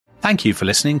Thank you for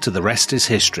listening to The Rest is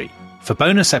History. For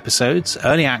bonus episodes,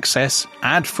 early access,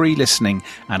 ad-free listening,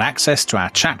 and access to our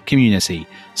chat community,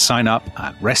 sign up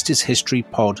at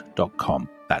restishistorypod.com.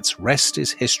 That's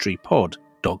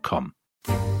restishistorypod.com.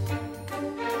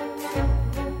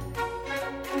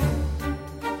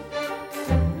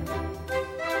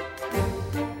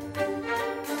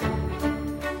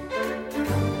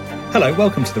 Hello,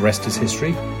 welcome to The Rest is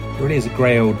History. It really is a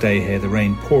grey old day here, the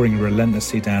rain pouring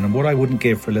relentlessly down, and what I wouldn't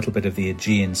give for a little bit of the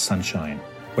Aegean sunshine.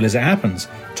 Well, as it happens,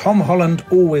 Tom Holland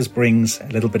always brings a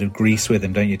little bit of Greece with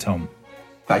him, don't you, Tom?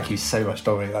 Thank you so much,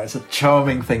 Dominic. That's a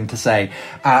charming thing to say.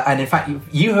 And in fact,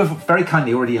 you have very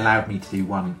kindly already allowed me to do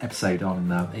one episode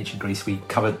on ancient Greece. We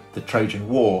covered the Trojan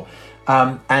War.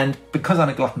 And because I'm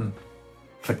a glutton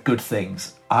for good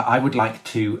things, I would like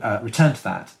to return to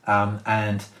that.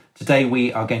 And today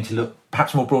we are going to look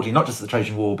perhaps more broadly, not just at the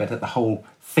Trojan War, but at the whole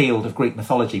field of Greek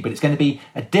mythology. But it's going to be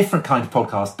a different kind of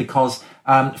podcast because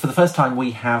for the first time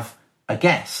we have a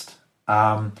guest.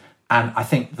 And I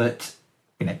think that,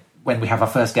 when we have our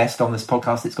first guest on this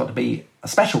podcast, it's got to be a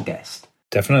special guest.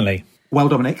 Definitely. Well,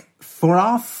 Dominic, for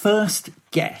our first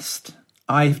guest,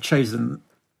 I've chosen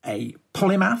a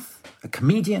polymath, a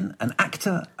comedian, an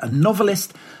actor, a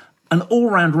novelist, an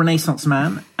all-round Renaissance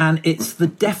man, and it's the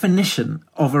definition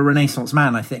of a Renaissance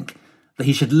man, I think, that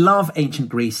he should love ancient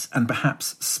Greece and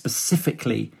perhaps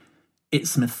specifically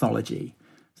its mythology.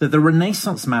 So the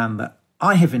Renaissance man that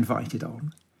I have invited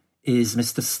on is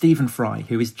Mr. Stephen Fry,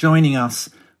 who is joining us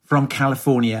from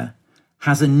California,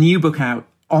 has a new book out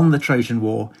on the Trojan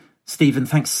War. Stephen,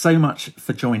 thanks so much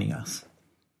for joining us.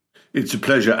 It's a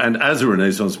pleasure, and as a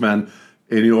Renaissance man,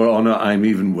 in your honour, I'm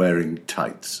even wearing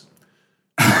tights.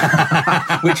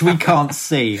 Which we can't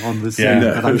see on the scene,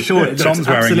 but I'm sure it looks Tom's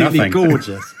wearing absolutely nothing.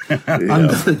 Gorgeous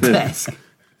under the desk.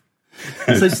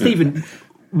 So, Stephen,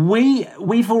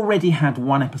 we've already had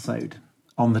one episode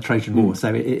on the Trojan War,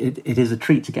 so it is a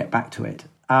treat to get back to it.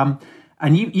 And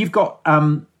you've got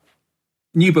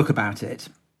new book about it,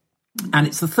 and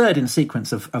it's the third in a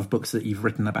sequence of books that you've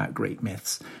written about Greek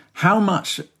myths. How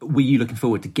much were you looking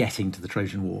forward to getting to the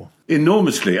Trojan War?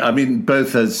 Enormously. I mean,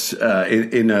 both as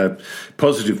in a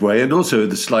positive way and also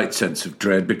the slight sense of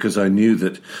dread, because I knew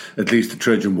that at least the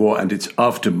Trojan War and its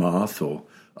aftermath, or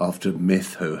after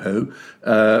myth,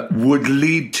 would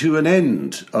lead to an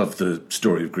end of the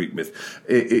story of Greek myth.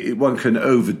 One can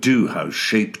overdo how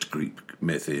shaped Greek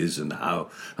myth is and how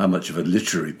much of a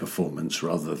literary performance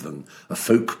rather than a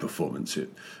folk performance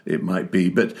it might be.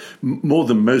 But more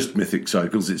than most mythic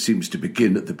cycles, it seems to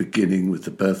begin at the beginning with the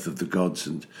birth of the gods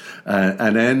and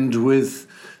end with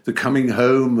the coming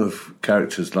home of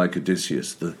characters like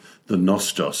Odysseus, the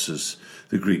nostos, as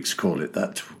the Greeks call it,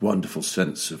 that wonderful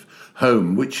sense of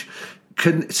home, which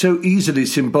can so easily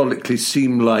symbolically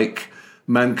seem like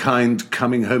mankind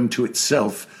coming home to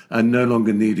itself and no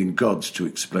longer needing gods to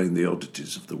explain the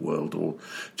oddities of the world or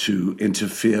to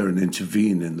interfere and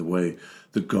intervene in the way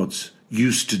the gods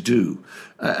used to do.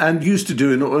 And used to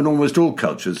do in almost all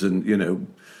cultures. And,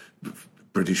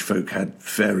 British folk had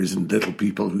fairies and little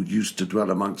people who used to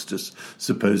dwell amongst us,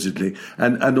 supposedly.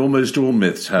 And almost all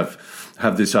myths have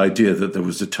this idea that there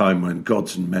was a time when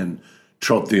gods and men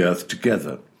trod the earth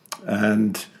together.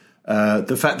 And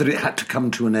the fact that it had to come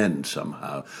to an end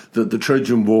somehow, that the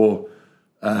Trojan War,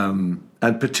 and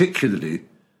particularly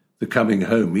the coming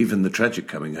home, even the tragic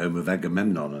coming home of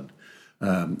Agamemnon,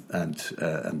 and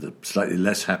the slightly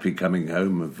less happy coming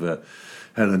home of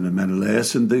Helen and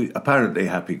Menelaus, and the apparently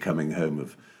happy coming home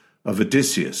of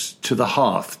Odysseus to the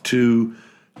hearth, to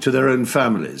their own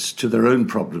families, to their own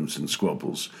problems and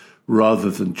squabbles,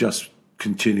 rather than just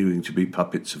continuing to be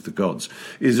puppets of the gods,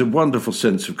 is a wonderful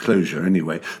sense of closure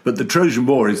anyway. But the Trojan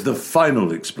War is the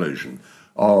final explosion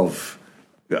of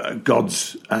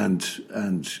gods and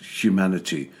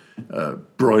humanity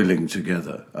broiling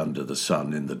together under the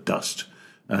sun in the dust.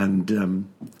 And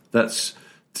that's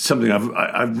something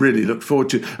I've really looked forward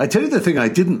to. I tell you the thing I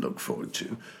didn't look forward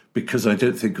to, because I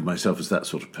don't think of myself as that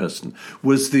sort of person,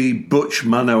 was the butch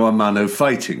mano-a-mano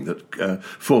fighting that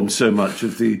formed so much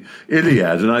of the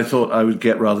Iliad. And I thought I would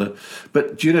get rather...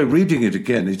 But, reading it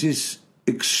again, it is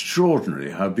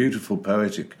extraordinary how beautiful,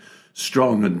 poetic,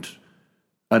 strong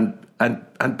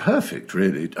and perfect,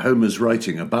 really, Homer's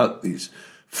writing about these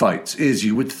fights is.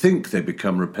 You would think they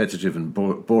become repetitive and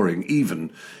boring,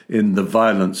 even in the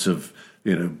violence of,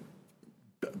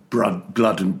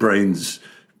 blood and brains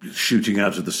shooting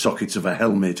out of the sockets of a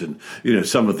helmet and,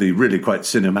 some of the really quite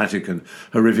cinematic and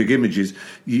horrific images.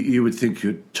 You would think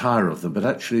you'd tire of them, but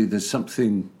actually there's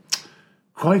something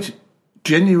quite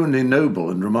genuinely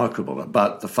noble and remarkable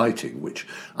about the fighting, which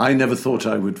I never thought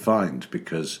I would find,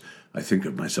 because I think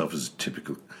of myself as a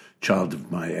typical child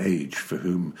of my age for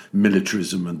whom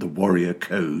militarism and the warrior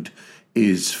code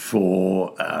is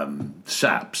for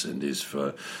saps and is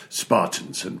for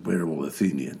Spartans, and we're all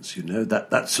Athenians.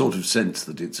 That sort of sense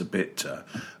that it's a bit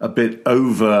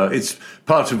over. It's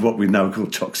part of what we now call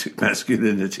toxic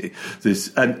masculinity.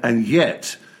 And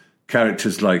yet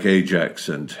characters like Ajax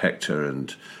and Hector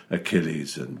and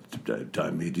Achilles and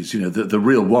Diomedes, the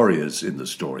real warriors in the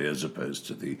story, as opposed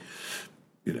to the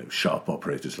sharp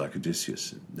operators like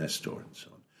Odysseus and Nestor and so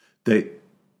on.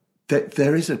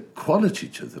 There is a quality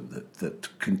to them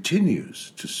that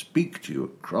continues to speak to you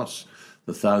across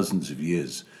the thousands of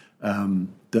years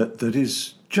that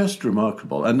is just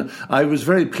remarkable. And I was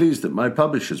very pleased that my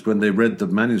publishers, when they read the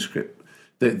manuscript,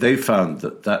 they found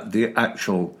that the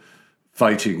actual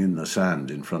fighting in the sand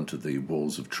in front of the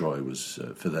walls of Troy was,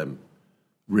 for them,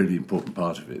 really important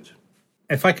part of it.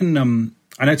 If I can,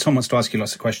 I know Tom wants to ask you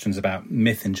lots of questions about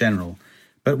myth in general,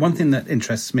 but one thing that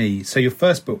interests me, so your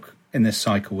first book in this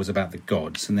cycle was about the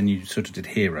gods, and then you sort of did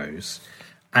heroes.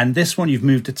 And this one, you've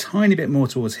moved a tiny bit more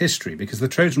towards history, because the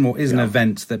Trojan War is an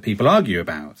event that people argue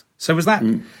about. So was that,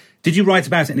 did you write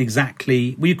about it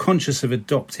were you conscious of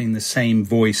adopting the same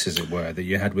voice, as it were, that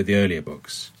you had with the earlier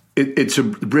books? It's a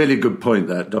really good point,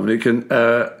 that, Dominic. And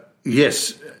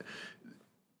yes,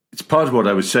 it's part of what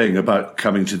I was saying about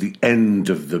coming to the end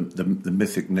of the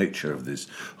mythic nature of this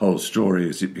whole story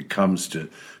as it becomes to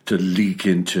leak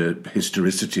into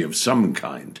historicity of some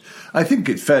kind. I think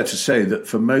it's fair to say that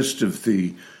for most of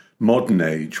the modern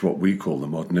age, what we call the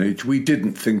modern age, we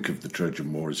didn't think of the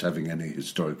Trojan War as having any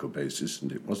historical basis,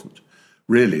 and it wasn't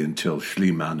really until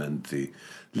Schliemann and the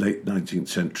late 19th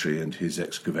century and his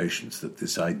excavations that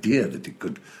this idea that it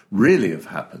could really have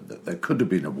happened, that there could have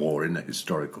been a war in a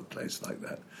historical place like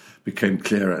that, became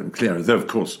clearer and clearer. Though, of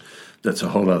course, that's a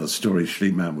whole other story.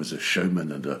 Schliemann was a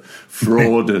showman and a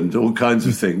fraud and all kinds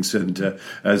of things. And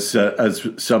as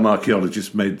some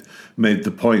archaeologists made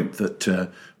the point that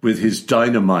with his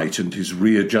dynamite and his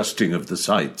readjusting of the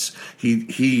sites,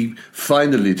 he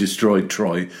finally destroyed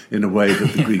Troy in a way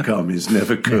that the Greek armies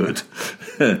never could.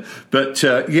 But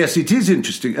yes, it is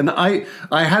interesting. And I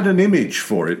had an image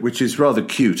for it, which is rather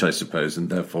cute, I suppose,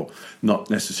 and therefore not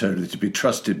necessarily to be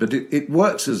trusted. But it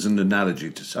works as an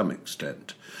analogy to some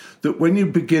extent. That when you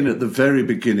begin at the very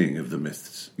beginning of the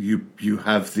myths, you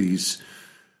have these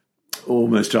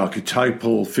almost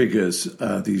archetypal figures,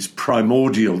 these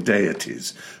primordial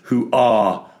deities who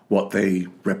are what they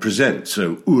represent.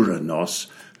 So Uranos,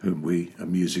 whom we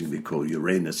amusingly call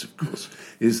Uranus, of course,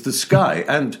 is the sky.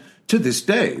 And to this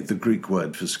day, the Greek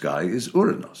word for sky is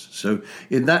Uranos. So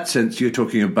in that sense, you're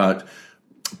talking about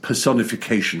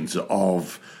personifications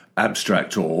of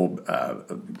abstract or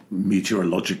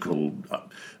meteorological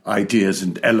ideas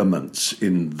and elements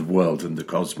in the world and the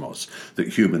cosmos that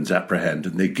humans apprehend,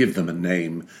 and they give them a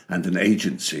name and an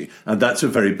agency, and that's a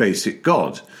very basic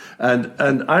god. And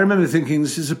I remember thinking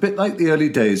this is a bit like the early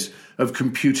days of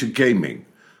computer gaming,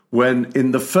 when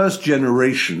in the first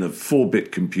generation of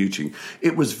 4-bit computing,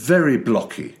 it was very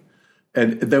blocky,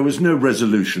 and there was no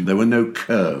resolution, there were no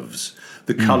curves.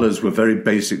 The colours were very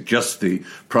basic, just the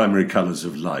primary colours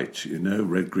of light,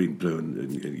 red, green, blue,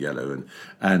 and yellow.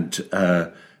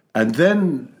 And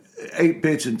then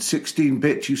 8-bit and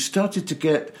 16-bit, you started to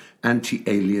get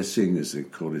anti-aliasing, as they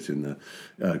call it in the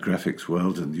graphics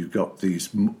world, and you got these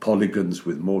polygons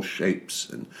with more shapes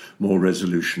and more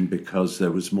resolution because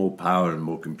there was more power and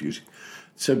more computing.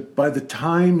 So by the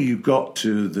time you got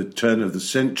to the turn of the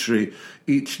century,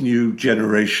 each new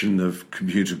generation of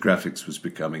computer graphics was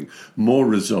becoming more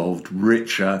resolved,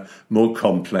 richer, more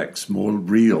complex, more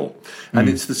real. And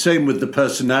it's the same with the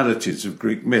personalities of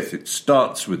Greek myth. It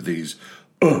starts with these,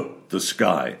 the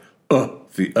sky,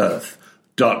 the earth,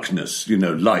 darkness,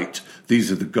 light.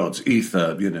 These are the gods,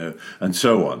 ether, and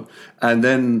so on. And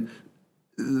then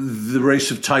the race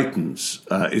of Titans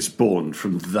is born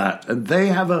from that, and they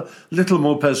have a little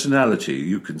more personality.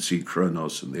 You can see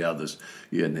Kronos and the others,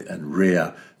 and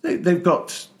Rhea. They've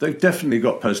definitely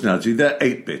got personality. They're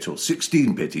 8-bit or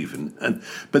 16-bit even,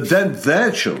 but then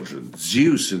their children,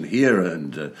 Zeus and Hera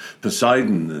and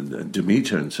Poseidon and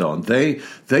Demeter and so on, they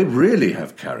really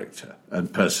have character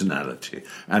and personality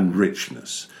and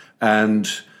richness, and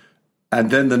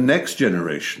then the next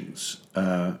generations.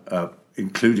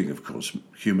 Including, of course,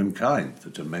 humankind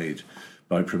that are made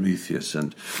by Prometheus.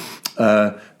 And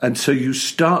so you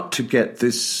start to get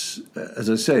this, as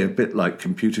I say, a bit like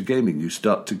computer gaming. You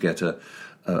start to get a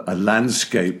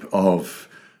landscape of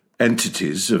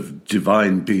entities, of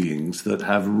divine beings that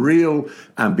have real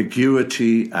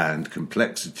ambiguity and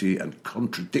complexity and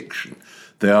contradiction.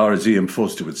 They are, as E.M.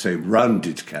 Forster would say,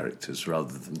 rounded characters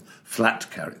rather than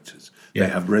flat characters. They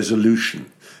have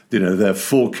resolution. They're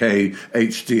 4K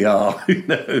HDR,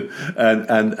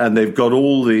 and they've got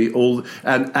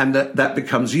and that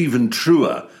becomes even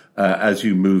truer as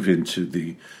you move into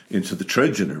the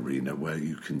Trojan arena, where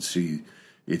you can see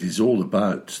it is all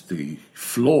about the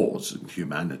flaws in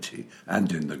humanity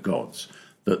and in the gods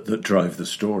that drive the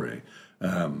story,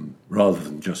 rather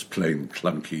than just plain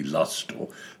clunky lust or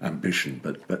ambition,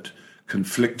 but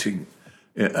conflicting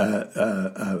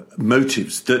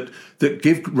motives that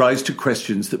give rise to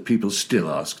questions that people still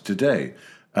ask today.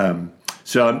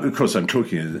 So, of course, I'm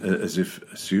talking as if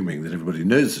assuming that everybody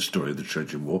knows the story of the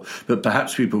Trojan War, but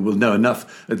perhaps people will know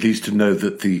enough, at least, to know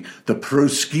that the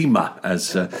proschema,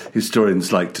 as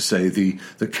historians like to say, the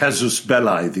casus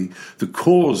belli, the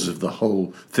cause of the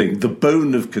whole thing, the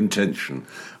bone of contention,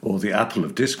 or the apple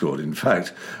of discord, in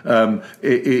fact,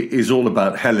 is all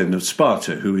about Helen of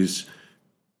Sparta, who is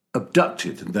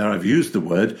abducted, and there I've used the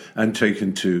word, and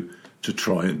taken to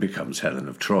Troy and becomes Helen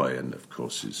of Troy, and of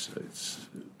course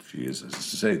she is, as I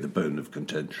say, the bone of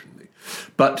contention.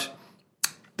 But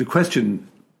the question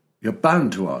you're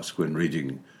bound to ask when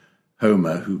reading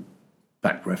Homer, who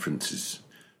back references,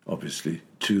 obviously,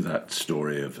 to that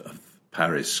story of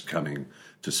Paris coming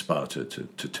to Sparta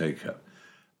to take her.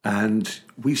 And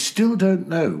we still don't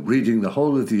know, reading the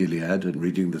whole of the Iliad and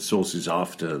reading the sources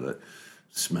after, the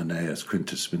Smaneus,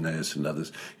 Quintus Smaneus and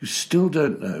others, you still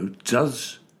don't know,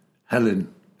 does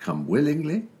Helen come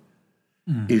willingly?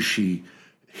 Is she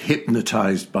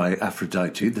hypnotized by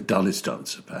Aphrodite, the dullest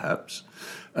answer perhaps?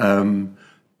 Or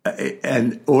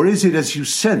is it, as you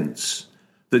sense,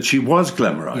 that she was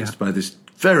glamorized by this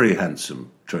very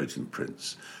handsome Trojan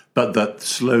prince, but that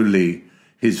slowly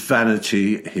his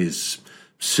vanity, his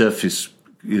surface,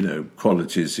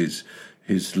 qualities,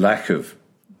 his lack of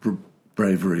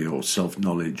bravery or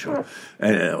self-knowledge or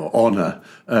honour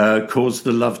caused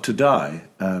the love to die?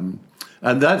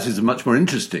 And that is much more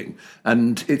interesting.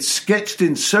 And it's sketched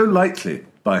in so lightly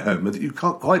by Homer that you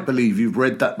can't quite believe you've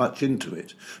read that much into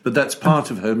it. But that's part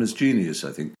of Homer's genius,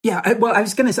 I think. Yeah, well, I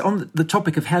was going to say, on the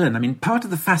topic of Helen, I mean, part of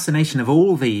the fascination of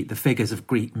all the figures of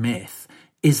Greek myth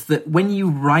is that when you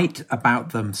write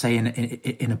about them, say,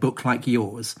 in a book like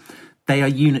yours, they are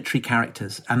unitary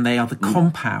characters, and they are the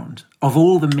compound of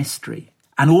all the mystery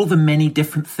and all the many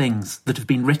different things that have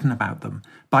been written about them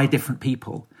by different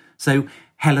people. So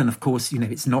Helen, of course,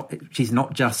 she's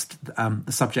not just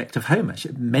the subject of Homer.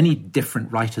 Many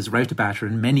different writers wrote about her,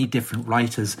 and many different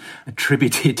writers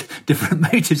attributed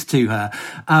different motives to her.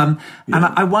 And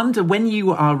I wonder, when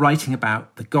you are writing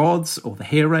about the gods or the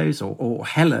heroes or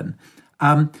Helen,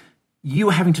 you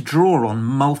were having to draw on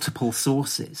multiple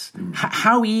sources.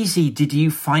 How easy did you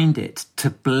find it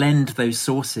to blend those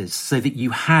sources so that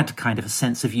you had kind of a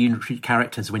sense of unitary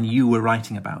characters when you were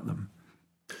writing about them?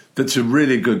 That's a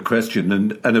really good question.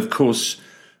 And of course,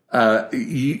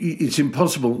 it's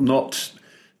impossible not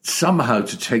somehow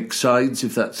to take sides,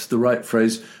 if that's the right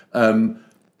phrase.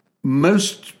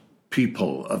 Most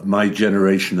people of my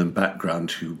generation and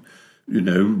background who,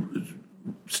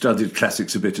 studied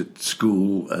classics a bit at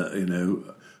school,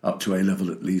 up to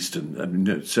A-level at least,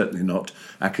 and certainly not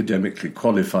academically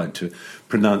qualified to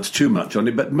pronounce too much on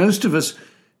it, but most of us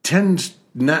tend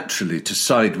naturally to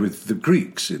side with the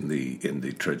Greeks in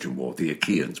the Trojan War, the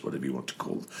Achaeans, whatever you want to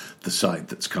call the side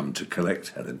that's come to collect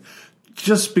Helen,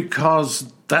 just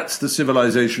because that's the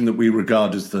civilization that we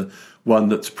regard as the one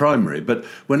that's primary. But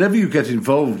whenever you get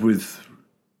involved with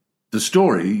the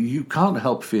story, you can't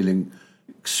help feeling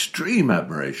extreme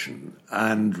admiration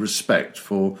and respect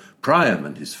for Priam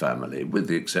and his family, with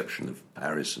the exception of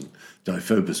Paris and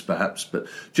Deiphobus perhaps, but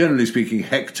generally speaking,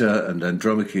 Hector and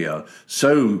Andromache are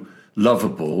so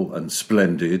lovable and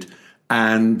splendid,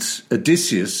 and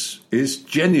Odysseus is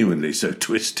genuinely so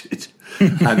twisted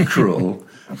and cruel,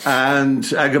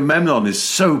 and Agamemnon is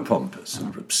so pompous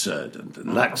and absurd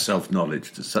and lacks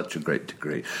self-knowledge to such a great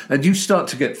degree. And you start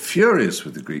to get furious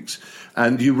with the Greeks,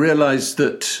 and you realise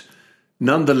that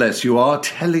nonetheless you are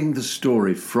telling the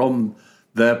story from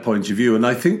their point of view. And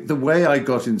I think the way I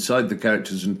got inside the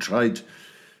characters and tried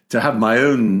to have my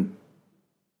own,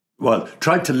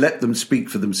 tried to let them speak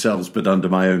for themselves, but under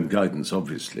my own guidance,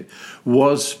 obviously,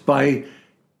 was by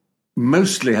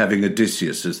mostly having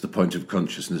Odysseus as the point of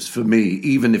consciousness for me,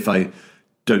 even if I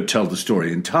don't tell the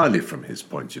story entirely from his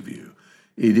point of view.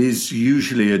 It is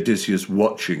usually Odysseus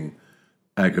watching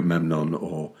Agamemnon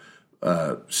or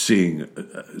seeing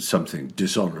something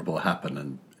dishonourable happen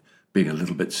and being a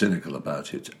little bit cynical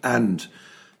about it. And,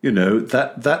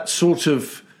 that sort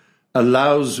of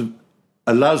allows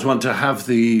one to have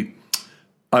the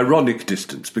ironic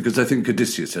distance, because I think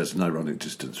Odysseus has an ironic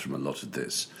distance from a lot of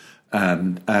this.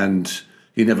 And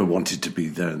he never wanted to be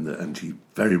there, and he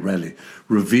very rarely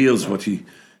reveals what he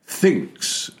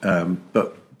thinks.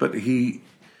 But he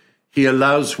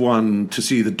allows one to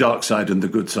see the dark side and the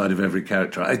good side of every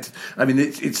character. I mean,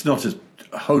 it's not a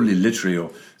wholly literary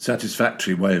or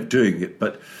satisfactory way of doing it,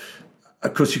 but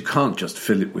of course you can't just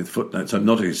fill it with footnotes. I'm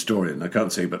not a historian, I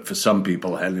can't say, but for some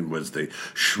people Helen was the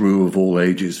shrew of all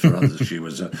ages, for others she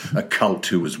was a cult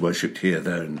who was worshipped here,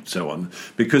 there and so on,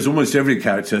 because almost every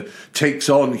character takes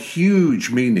on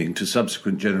huge meaning to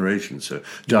subsequent generations. So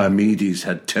Diomedes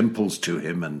had temples to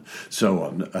him and so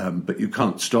on, but you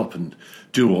can't stop and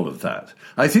do all of that.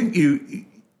 I think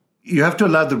you have to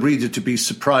allow the reader to be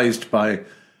surprised by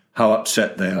how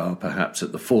upset they are, perhaps,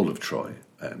 at the fall of Troy,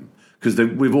 because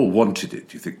we've all wanted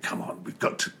it. You think, come on, we've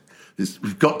got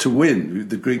to win.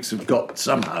 The Greeks have got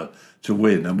somehow to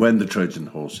win. And when the Trojan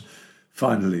horse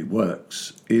finally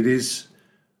works,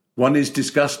 one is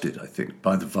disgusted, I think,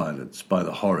 by the violence, by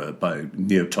the horror, by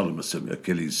Neoptolemus,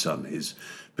 Achilles' son, his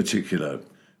particular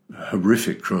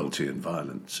horrific cruelty and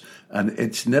violence, and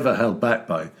it's never held back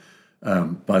by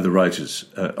the writers.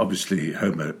 Obviously,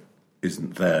 Homer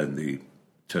isn't there in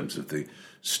terms of the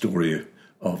story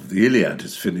of the Iliad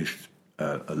is finished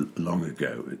long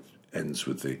ago. It ends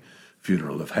with the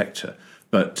funeral of Hector,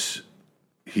 but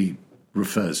he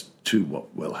refers to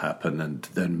what will happen, and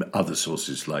then other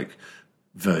sources like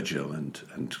Virgil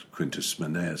and Quintus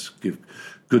Mannaeus give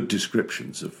good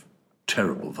descriptions of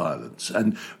terrible violence,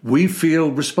 and we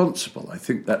feel responsible. I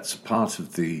think that's part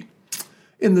of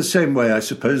in the same way, I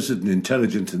suppose, that an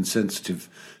intelligent and sensitive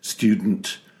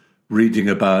student reading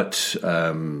about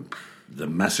the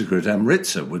massacre at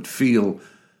Amritsar would feel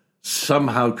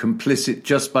somehow complicit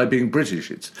just by being British.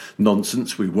 It's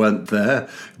nonsense. We weren't there.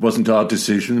 It wasn't our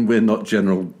decision. We're not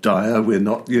General Dyer. We're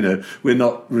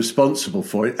not responsible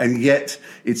for it. And yet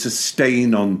it's a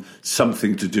stain on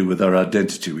something to do with our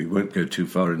identity. We won't go too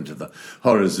far into the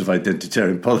horrors of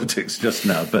identitarian politics just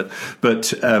now.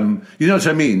 But you know what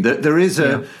I mean? That there is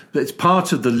it's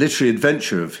part of the literary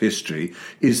adventure of history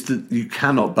is that you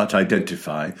cannot but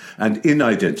identify. And in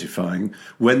identifying,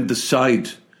 when the side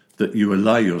that you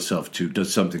ally yourself to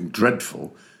does something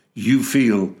dreadful, you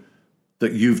feel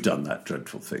that you've done that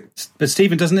dreadful thing. But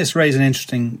Stephen, doesn't this raise an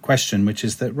interesting question, which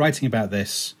is that writing about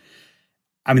this,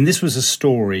 I mean, this was a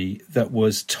story that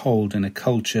was told in a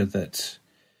culture that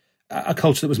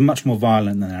was much more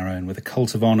violent than our own, with a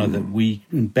cult of honour that we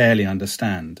barely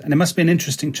understand. And it must be an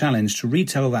interesting challenge to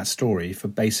retell that story for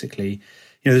basically,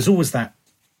 there's always that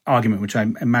argument, which I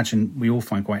imagine we all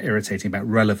find quite irritating, about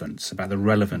the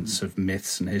relevance of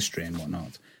myths and history and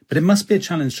whatnot. But it must be a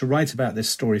challenge to write about this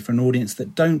story for an audience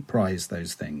that don't prize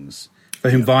those things,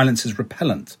 for whom violence is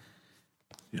repellent.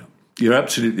 Yeah, you're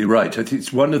absolutely right. I think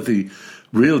it's one of the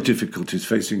real difficulties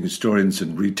facing historians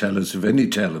and retellers of any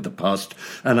tale of the past,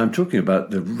 and I'm talking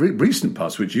about the recent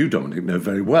past, which you, Dominic, know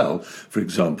very well, for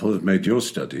example, have made your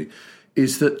study,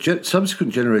 is that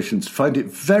subsequent generations find it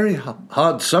very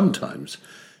hard sometimes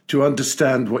to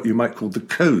understand what you might call the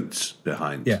codes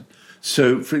behind. Yeah.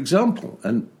 So, for example,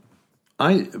 and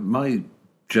my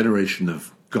generation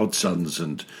of godsons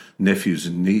and nephews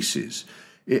and nieces,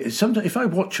 sometimes if I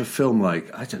watch a film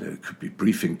like, I don't know, it could be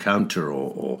Brief Encounter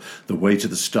or The Way to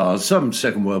the Stars, some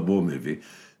Second World War movie,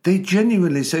 they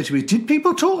genuinely say to me, did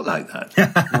people talk like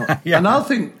that? Yeah. And I'll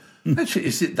think, actually,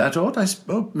 is it that odd?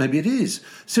 Maybe it is.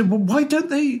 So well, why do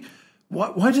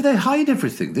they hide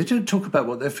everything? They don't talk about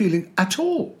what they're feeling at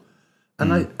all.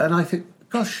 And I think,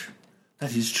 gosh,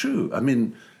 that is true. I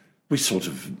mean, we sort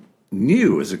of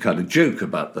knew as a kind of joke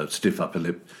about the stiff upper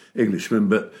lip Englishman,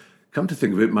 but come to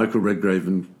think of it, Michael Redgrave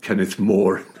and Kenneth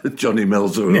Moore, Johnny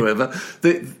Mills or whoever,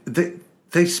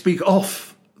 they speak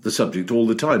off the subject all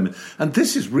the time. And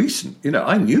this is recent.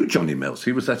 I knew Johnny Mills.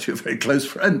 He was actually a very close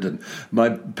friend. And my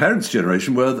parents'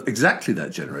 generation were exactly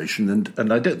that generation.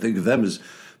 And I don't think of them as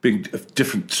being a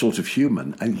different sort of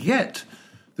human. And yet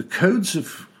the codes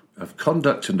of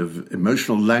conduct and of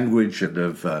emotional language and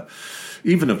of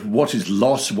even of what is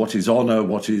loss, what is honour,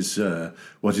 what it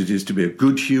is to be a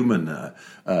good human. There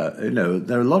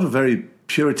are a lot of very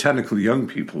puritanical young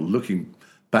people looking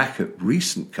back at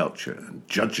recent culture and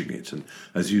judging it. And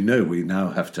as you know, we now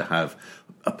have to have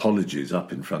apologies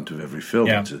up in front of every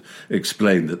film to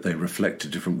explain that they reflect a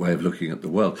different way of looking at the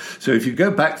world. So if you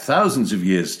go back thousands of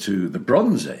years to the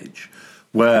Bronze Age,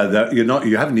 where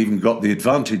you haven't even got the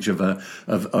advantage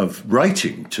of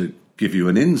writing to give you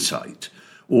an insight.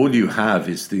 All you have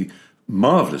is the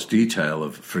marvellous detail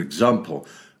of, for example,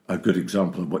 a good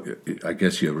example of what I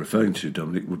guess you're referring to,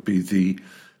 Dominic, would be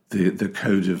the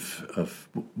code of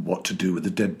what to do with a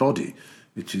dead body,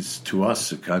 which is to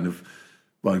us a kind of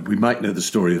well, we might know the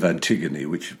story of Antigone,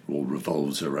 which all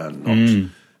revolves around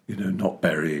not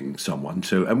burying someone.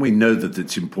 So, and we know that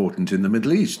it's important in the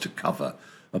Middle East to cover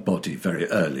a body very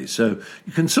early. So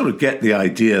you can sort of get the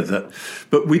idea that,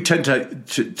 but we tend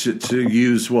to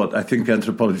use what I think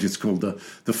anthropologists call the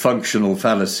functional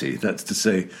fallacy. That's to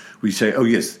say, we say, oh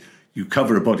yes, you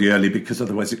cover a body early because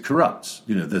otherwise it corrupts.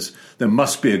 There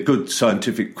must be a good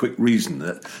scientific quick reason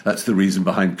that's the reason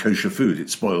behind kosher food. It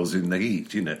spoils in the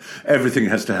heat. Everything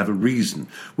has to have a reason.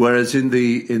 Whereas in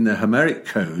the Homeric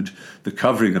code, the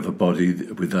covering of a body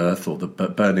with earth, or the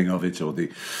burning of it, or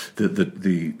the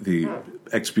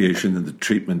expiation and the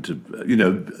treatment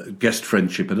of guest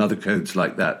friendship and other codes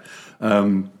like that,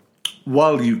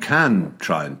 while you can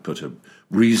try and put a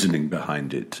reasoning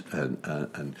behind it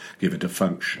and give it a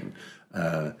function,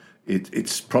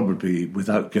 it's probably,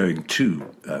 without going too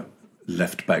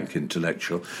left bank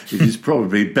intellectual, it is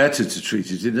probably better to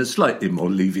treat it in a slightly more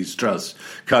Levi-Strauss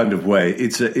kind of way.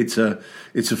 It's a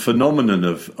phenomenon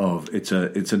of it's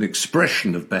an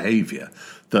expression of behaviour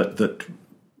that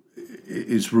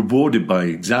is rewarded by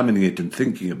examining it and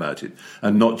thinking about it,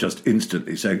 and not just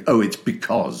instantly saying, oh, it's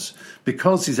because.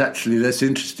 Because is actually less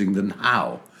interesting than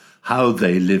how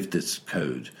they lived this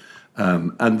code.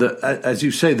 And as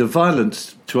you say, the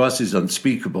violence to us is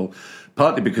unspeakable,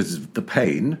 partly because of the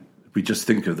pain. We just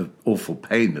think of the awful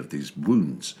pain of these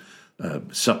wounds,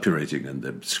 suppurating, and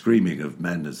the screaming of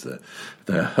men as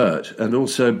they're hurt. And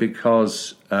also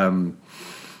because,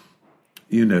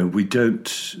 we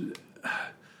don't...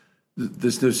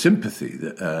 There's no sympathy.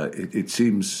 It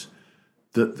seems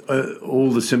that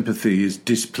all the sympathy is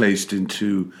displaced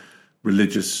into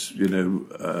religious,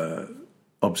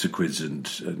 obsequies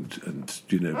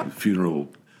and funeral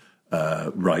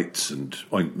rites and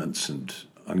ointments and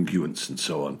unguents and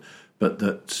so on. But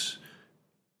that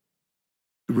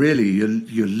really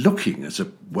you're looking, as a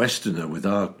Westerner with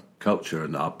our culture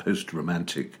and our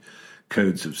post-romantic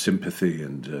codes of sympathy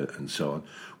and so on,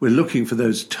 we're looking for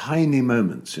those tiny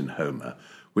moments in Homer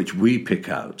which we pick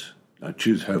out. I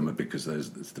choose Homer because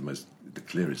it's the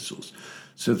clearest source.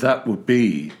 So that would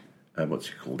be what's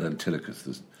he called, Antilochus,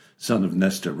 the son of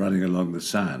Nestor, running along the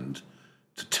sand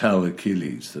to tell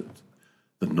Achilles that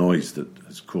the noise that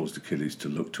has caused Achilles to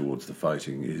look towards the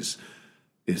fighting is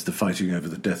the fighting over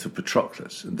the death of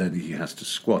Patroclus, and then he has to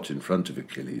squat in front of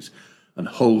Achilles and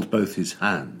hold both his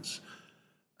hands.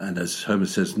 And as Homer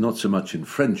says, not so much in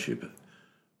friendship,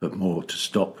 but more to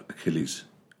stop Achilles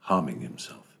harming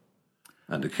himself.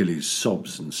 And Achilles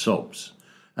sobs and sobs.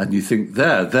 And you think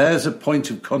there's a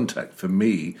point of contact for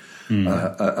me,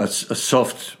 a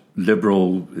soft,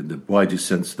 liberal, in the widest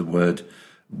sense of the word,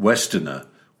 Westerner,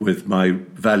 with my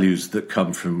values that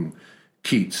come from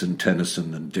Keats and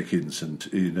Tennyson and Dickens and,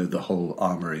 the whole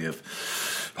armoury of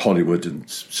Hollywood and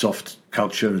soft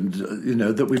culture, and,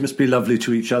 that we must be lovely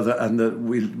to each other, and that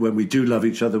when we do love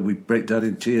each other, we break down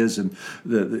in tears, and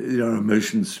our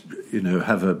emotions,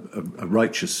 have a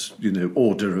righteous,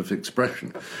 order of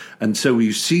expression. And so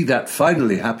you see that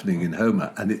finally happening in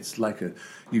Homer, and it's like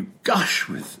you gush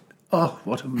with, oh,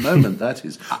 what a moment that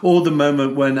is. Or the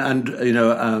moment when,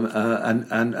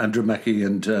 Andromache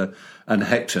and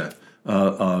Hector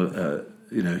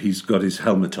he's got his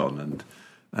helmet on,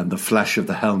 and the flash of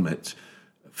the helmet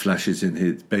flashes in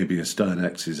his baby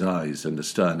Astyanax's eyes, and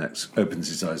Astyanax opens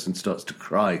his eyes and starts to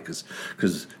cry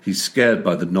because he's scared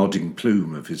by the nodding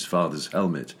plume of his father's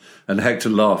helmet. And Hector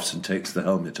laughs and takes the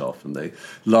helmet off, and they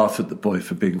laugh at the boy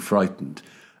for being frightened.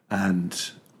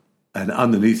 And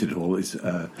underneath it all is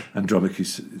Andromache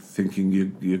thinking,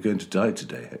 you're going to die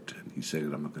today, Hector. And he's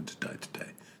saying, I'm not going to die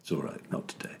today. It's all right, not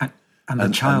today. And the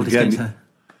child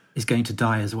is going to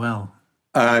die as well.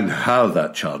 And how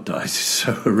that child dies is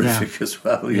so horrific as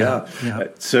well. Yeah.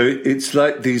 So it's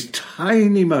like these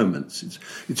tiny moments.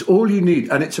 It's all you need,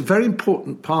 and it's a very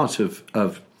important part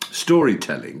of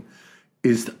storytelling.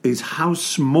 Is how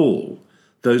small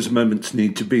those moments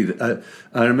need to be.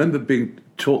 I remember being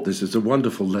taught this as a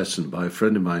wonderful lesson by a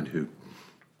friend of mine who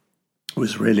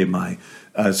was really my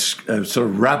sort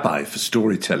of rabbi for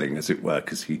storytelling, as it were,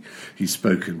 because he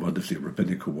spoke in wonderfully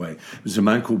rabbinical way. It was a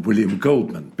man called Bill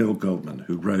Goldman,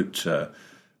 who wrote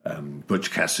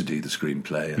Butch Cassidy, the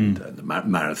screenplay, and the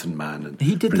Marathon Man. And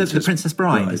he did the Princess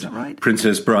Bride, is that right?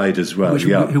 Princess Bride as well,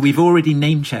 who we've already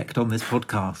name-checked on this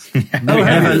podcast.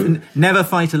 Never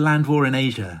fight a land war in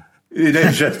Asia. In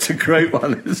Asia, it's a great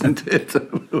one, isn't it?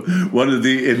 One of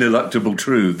the ineluctable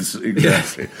truths,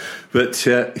 exactly. Yes. But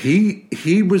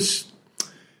he was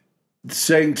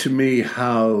saying to me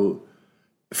how,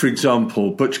 for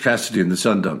example, Butch Cassidy and the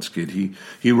Sundance Kid,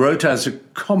 he wrote as a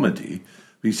comedy.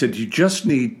 He said you just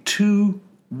need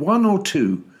one or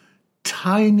two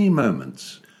tiny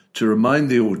moments to remind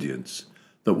the audience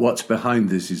that what's behind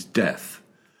this is death.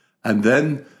 And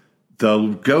then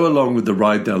they'll go along with the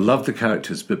ride, they'll love the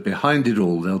characters, but behind it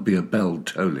all, there'll be a bell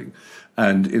tolling.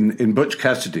 And in Butch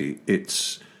Cassidy,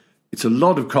 it's a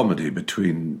lot of comedy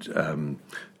between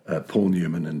Paul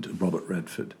Newman and Robert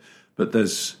Redford. But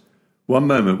there's one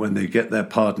moment when they get their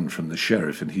pardon from the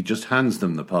sheriff, and he just hands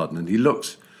them the pardon, and he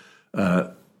looks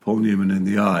Paul Newman in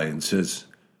the eye and says,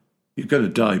 "You're going to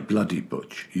die bloody,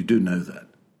 Butch. You do know that."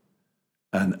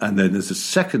 And then there's a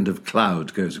second of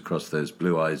cloud goes across those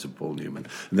blue eyes of Paul Newman,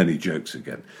 and then he jokes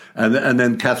again. And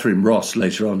then Catherine Ross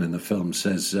later on in the film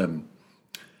says to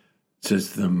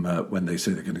them when they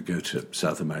say they're going to go to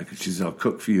South America, she says, "I'll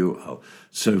cook for you, I'll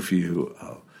sew for you,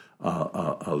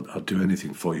 I'll do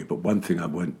anything for you, but one thing I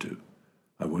won't do,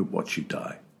 I won't watch you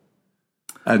die."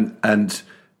 And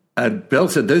Bell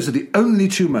said those are the only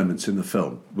two moments in the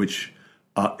film which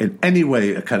are in any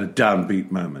way a kind of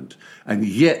downbeat moment, and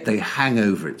yet they hang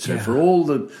over it. So for all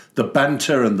the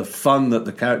banter and the fun that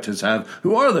the characters have,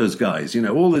 who are those guys?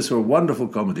 All this sort of wonderful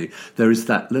comedy, there is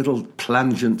that little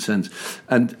plangent sense.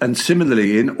 And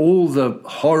similarly, in all the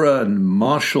horror and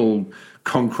martial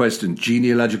conquest and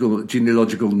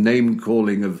genealogical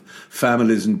name-calling of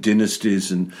families and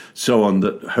dynasties and so on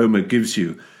that Homer gives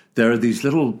you, there are these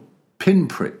little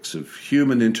pinpricks of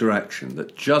human interaction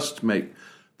that just make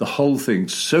the whole thing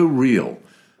so real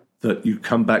that you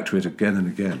come back to it again and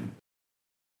again.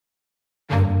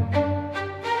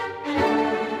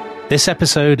 This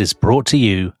episode is brought to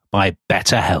you by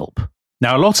BetterHelp.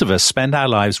 Now, a lot of us spend our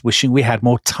lives wishing we had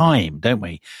more time, don't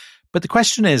we? But the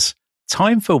question is,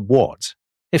 time for what?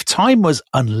 If time was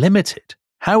unlimited,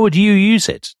 how would you use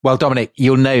it? Well, Dominic,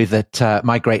 you'll know that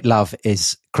my great love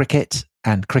is cricket,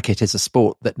 and cricket is a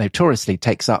sport that notoriously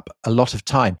takes up a lot of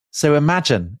time. So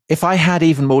imagine if I had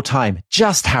even more time,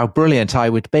 just how brilliant I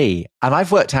would be. And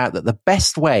I've worked out that the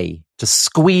best way to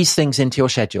squeeze things into your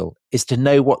schedule is to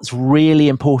know what's really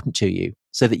important to you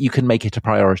so that you can make it a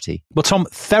priority. Well, Tom,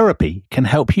 therapy can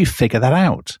help you figure that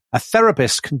out. A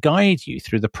therapist can guide you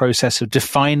through the process of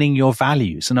defining your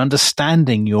values and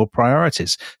understanding your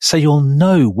priorities, so you'll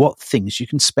know what things you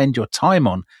can spend your time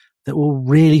on that will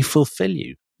really fulfill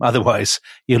you. Otherwise,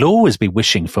 you'll always be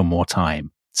wishing for more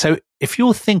time. So if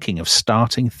you're thinking of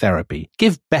starting therapy,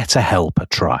 give BetterHelp a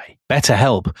try.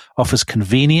 BetterHelp offers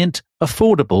convenient,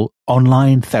 affordable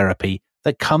online therapy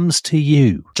that comes to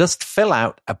you. Just fill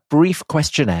out a brief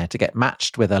questionnaire to get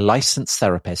matched with a licensed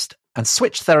therapist and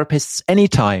switch therapists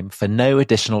anytime for no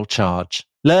additional charge.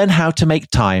 Learn how to make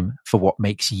time for what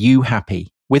makes you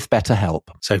happy with BetterHelp.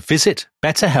 So visit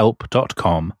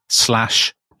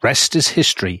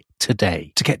betterhelp.com/restishistory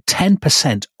today to get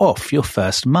 10% off your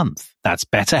first month. That's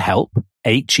BetterHelp,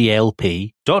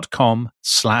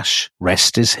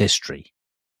 HELP.com/restishistory.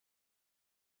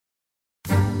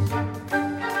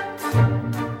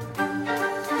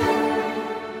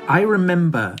 I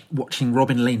remember watching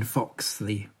Robin Lane Fox,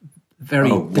 the very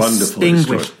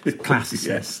distinguished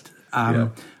classicist,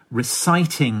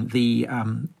 reciting the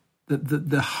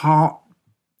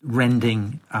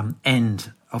heart-rending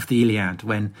end of the Iliad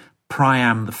when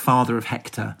Priam, the father of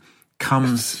Hector,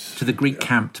 comes to the Greek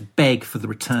camp to beg for the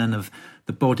return of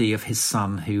the body of his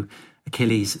son, who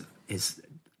Achilles is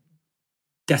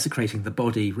desecrating the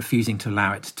body, refusing to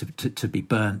allow it to be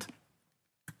burnt.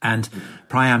 And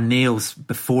Priam kneels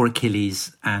before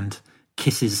Achilles and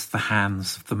kisses the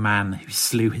hands of the man who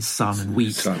slew his son and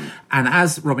weeps. And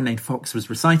as Robin Lane Fox was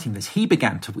reciting this, he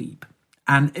began to weep.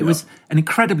 And it was an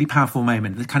incredibly powerful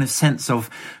moment, the kind of sense of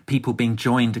people being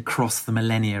joined across the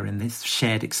millennia in this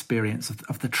shared experience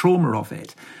of the trauma of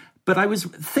it. But I was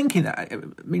thinking that,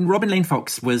 Robin Lane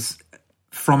Fox was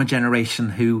from a generation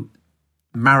who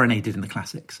marinated in the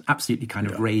classics, absolutely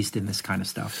kind of raised in this kind of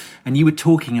stuff. And you were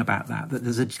talking about that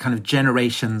there's a kind of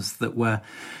generations that were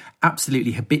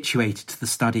absolutely habituated to the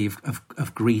study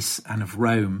of Greece and of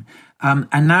Rome.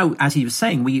 And now, as he was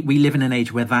saying, we live in an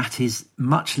age where that is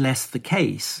much less the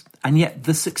case. And yet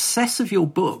the success of your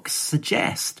books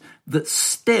suggest that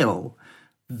still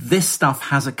this stuff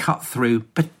has a cut through,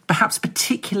 but perhaps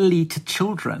particularly to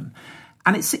children.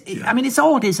 And it's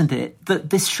odd, isn't it, that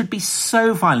this should be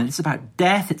so violent. It's about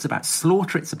death, it's about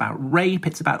slaughter, it's about rape,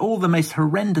 it's about all the most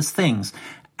horrendous things.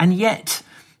 And yet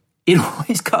it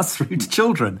always cuts through to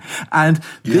children. And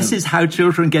this is how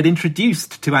children get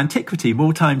introduced to antiquity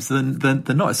more times than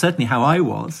not. Certainly how I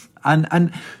was.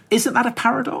 And isn't that a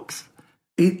paradox?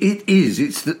 It is.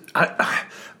 It's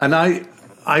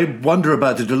I wonder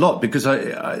about it a lot because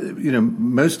I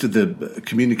most of the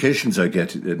communications I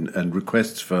get and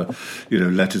requests for,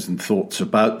 letters and thoughts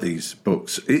about these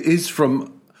books is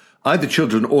from either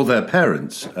children or their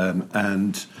parents,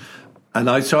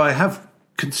 so I have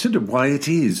considered why it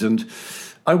is, and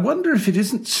I wonder if it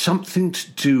isn't something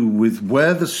to do with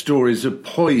where the stories are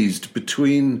poised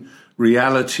between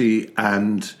reality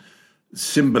and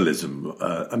symbolism.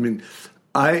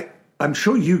 I'm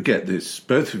sure you get this,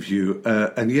 both of you,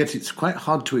 and yet it's quite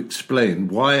hard to explain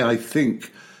why I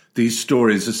think these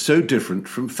stories are so different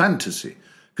from fantasy.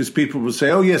 Because people will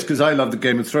say, oh, yes, because I love the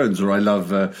Game of Thrones, or I love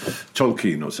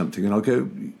Tolkien or something. And I'll go,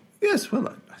 yes,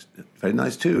 well, that's very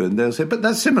nice too. And they'll say, but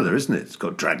that's similar, isn't it? It's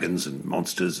got dragons and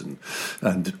monsters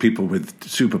and people with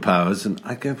superpowers. And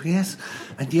I go, yes.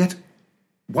 And yet,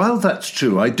 while that's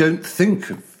true, I don't think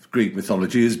of Greek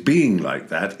mythology as being like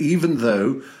that, even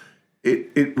though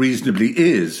it reasonably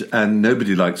is. And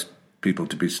nobody likes people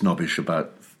to be snobbish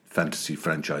about fantasy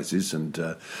franchises, and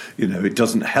it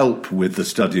doesn't help with the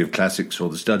study of classics or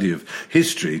the study of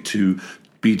history to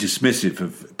be dismissive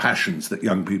of passions that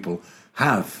young people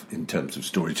have in terms of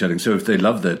storytelling. So if they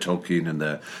love their Tolkien and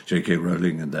their J.K.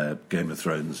 Rowling and their Game of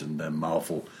Thrones and their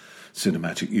Marvel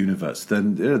cinematic universe,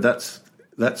 then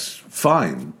that's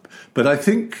fine. But I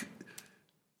think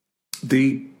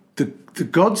the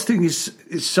gods thing is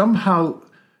somehow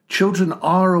children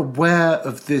are aware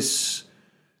of this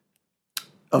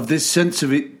sense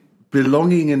of it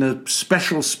belonging in a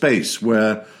special space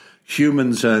where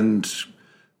humans and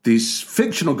these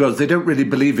fictional gods they don't really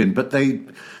believe in, but they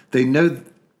know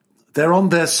they're on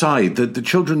their side. The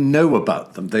children know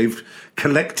about them. They've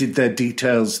collected their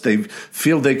details. They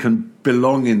feel they can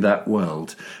belong in that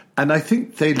world. And I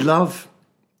think they love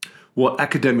what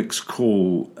academics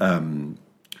call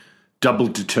double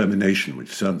determination, which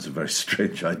sounds a very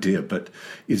strange idea, but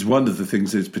is one of the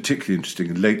things that's particularly interesting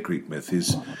in late Greek myth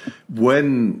is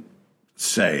when,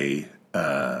 say,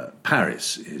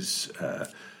 Paris is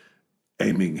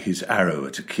aiming his arrow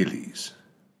at Achilles,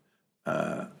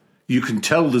 you can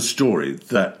tell the story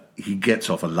that he gets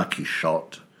off a lucky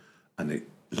shot and it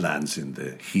lands in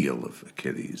the heel of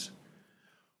Achilles.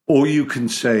 Or you can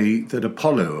say that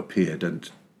Apollo appeared and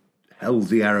held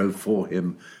the arrow for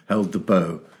him, held the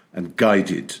bow, and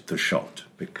guided the shot,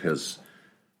 because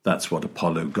that's what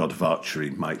Apollo, god of archery,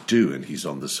 might do, and he's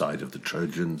on the side of the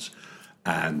Trojans,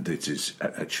 and it is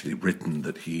actually written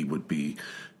that he would be,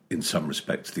 in some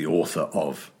respects, the author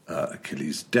of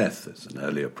Achilles' death. There's an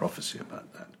earlier prophecy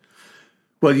about that.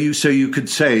 Well, you could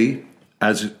say,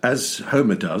 as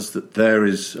Homer does, that there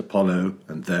is Apollo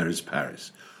and there is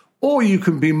Paris. Or you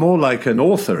can be more like an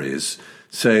author is,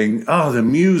 saying, the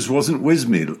muse wasn't with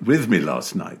me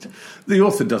last night. The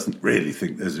author doesn't really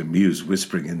think there's a muse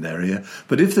whispering in their ear,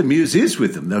 but if the muse is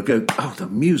with them, they'll go, the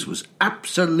muse was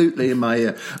absolutely in my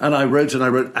ear, and I wrote,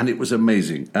 and it was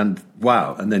amazing, and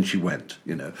wow, and then she went,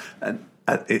 and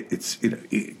it's,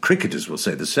 cricketers will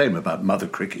say the same about Mother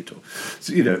Cricket, or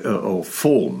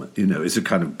form, is a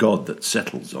kind of god that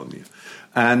settles on you.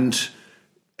 And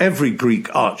every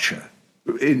Greek archer,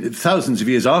 in thousands of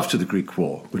years after the Greek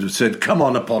war, would have said, come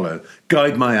on, Apollo,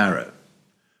 guide my arrow.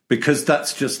 Because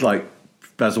that's just like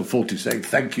Basil Fawlty saying,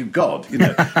 thank you, God.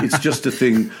 It's just a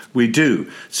thing we do.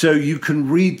 So you can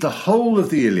read the whole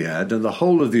of the Iliad and the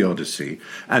whole of the Odyssey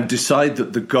and decide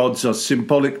that the gods are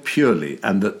symbolic purely,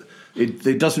 and that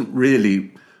it doesn't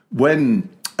really, when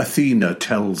Athena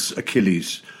tells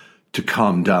Achilles to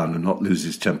calm down and not lose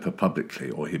his temper publicly,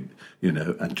 or him,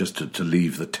 and just to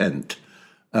leave the tent,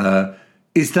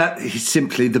 is that he's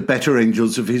simply the better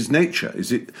angels of his nature?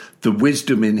 Is it the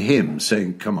wisdom in him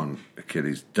saying, come on,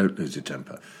 Achilles, don't lose your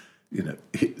temper?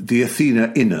 The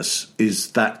Athena in us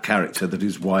is that character that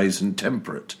is wise and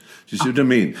temperate. Do you see what I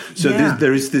mean? So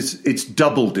there is this, it's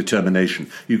double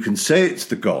determination. You can say it's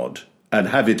the god and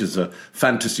have it as a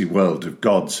fantasy world of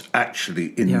gods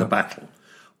actually in the battle.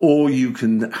 Or you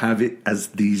can have it as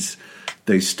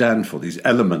they stand for, these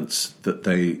elements that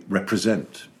they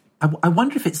represent. I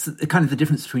wonder if it's kind of the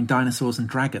difference between dinosaurs and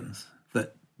dragons,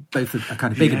 that both are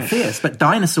kind of big and fierce, but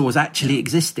dinosaurs actually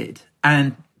existed.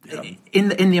 And in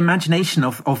the imagination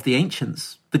of the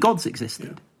ancients, the gods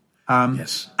existed.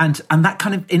 Yes. And that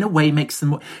kind of, in a way, makes them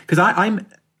more... Because I'm,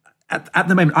 at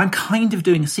the moment, I'm kind of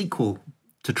doing a sequel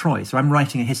to Troy. So I'm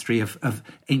writing a history of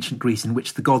ancient Greece in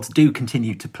which the gods do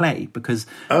continue to play, because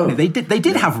they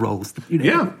did have roles.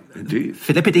 Yeah, indeed.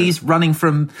 Philippides running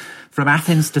from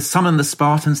Athens to summon the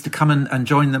Spartans to come and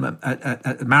join them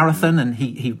at a marathon, and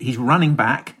he's running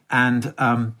back, and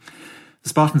the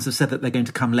Spartans have said that they're going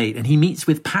to come late, and he meets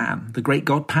with Pan, the great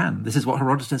god Pan. This is what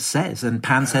Herodotus says, and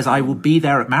Pan says, I will be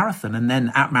there at Marathon. And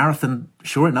then at Marathon,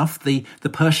 sure enough, the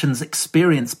Persians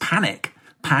experience panic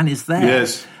Pan is there.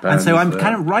 Yes, Pan and so is I'm there.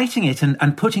 kind of writing it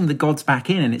and putting the gods back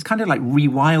in, and it's kind of like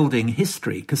rewilding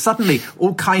history, because suddenly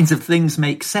all kinds of things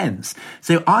make sense.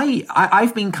 So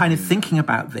I've been kind of thinking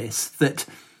about this, that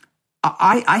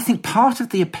I think part of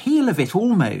the appeal of it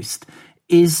almost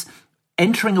is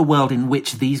entering a world in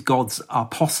which these gods are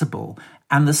possible,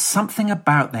 and there's something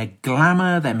about their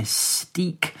glamour, their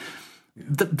mystique,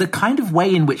 the kind of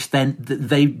way in which then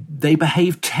they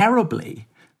behave terribly.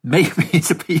 Maybe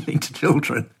it's appealing to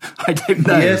children. I don't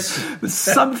know. Yes. There's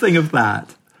something of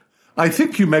that. I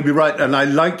think you may be right, and I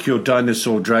like your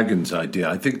dinosaur dragons idea.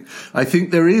 I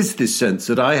think there is this sense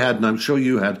that I had, and I'm sure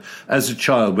you had, as a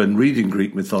child when reading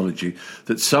Greek mythology,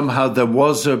 that somehow there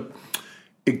was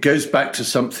it goes back to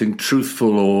something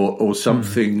truthful or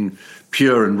something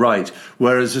pure and right,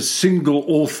 whereas a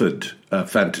single-authored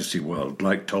fantasy world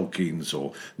like Tolkien's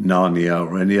or Narnia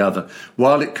or any other,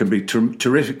 while it can be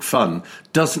terrific fun,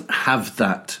 doesn't have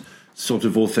that sort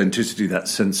of authenticity, that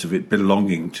sense of it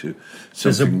belonging to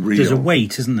something real. There's a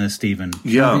weight, isn't there, Stephen?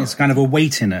 Yeah. I think it's kind of a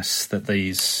weightiness that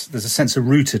there's a sense of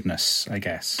rootedness, I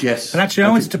guess. Yes. But actually, I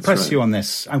wanted to think press that's you right. on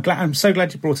this. I'm so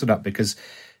glad you brought it up, because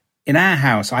in our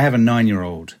house, I have a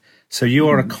 9-year-old. So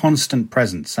you're a constant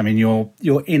presence. I mean,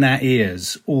 you're in our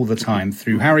ears all the time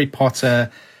through Harry Potter,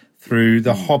 through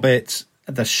The Hobbit,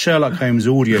 the Sherlock Holmes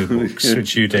audiobooks,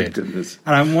 which you did. Goodness.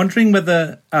 And I'm wondering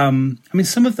whether,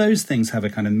 some of those things have a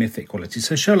kind of mythic quality.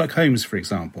 So Sherlock Holmes, for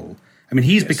example, I mean,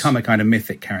 he's become a kind of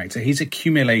mythic character. He's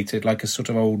accumulated like a sort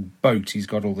of old boat. He's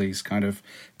got all these kind of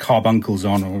carbuncles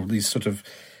on, or these sort of,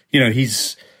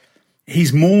 he's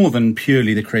more than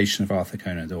purely the creation of Arthur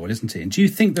Conan Doyle, isn't he? And do you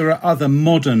think there are other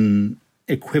modern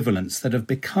equivalents that have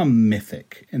become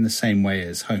mythic in the same way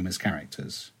as Homer's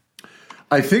characters?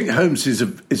 I think Holmes is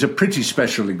a pretty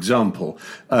special example.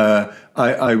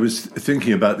 I was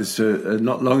thinking about this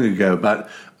not long ago, about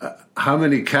how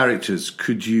many characters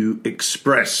could you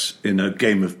express in a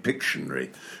game of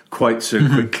Pictionary quite so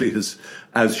quickly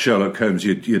as Sherlock Holmes.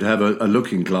 You'd have a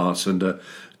looking glass and a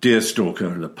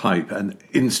deerstalker and a pipe, and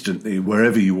instantly,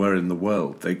 wherever you were in the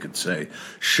world, they could say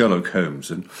Sherlock Holmes.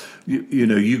 And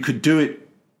you could do it,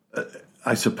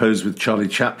 I suppose, with Charlie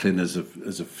Chaplin as a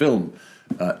film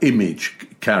image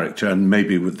character, and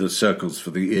maybe with the circles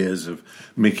for the ears of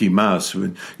Mickey Mouse.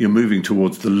 When you're moving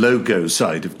towards the logo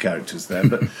side of characters there,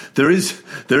 but there is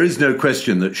no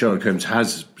question that Sherlock Holmes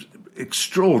has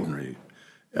extraordinary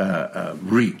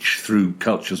reach through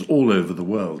cultures all over the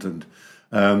world, and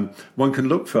one can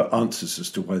look for answers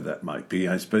as to why that might be.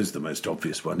 I suppose the most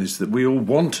obvious one is that we all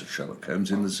want a Sherlock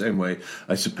Holmes in the same way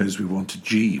I suppose we want a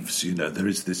Jeeves. There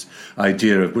is this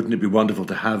idea of, wouldn't it be wonderful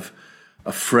to have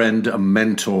a friend, a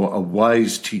mentor, a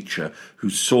wise teacher who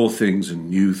saw things and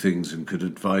knew things and could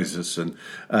advise us,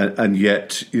 and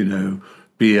yet,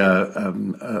 be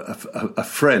a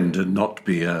friend and not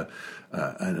be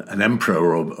an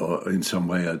emperor or in some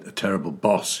way a terrible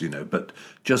boss, but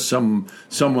just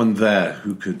someone there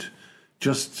who could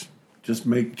just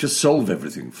solve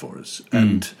everything for us.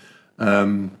 And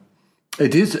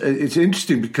it's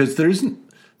interesting because there isn't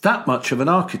that much of an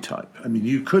archetype. I mean,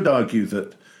 you could argue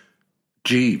that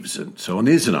Jeeves and so on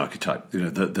is an archetype.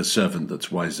 The servant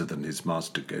that's wiser than his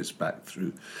master goes back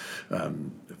through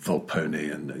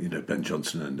Volpone and Ben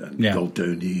Jonson and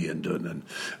Goldoni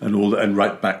and all, and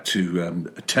right back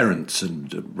to Terence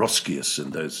and Roscius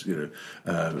and those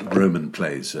Roman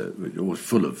plays, all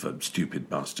full of stupid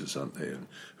masters, aren't they? And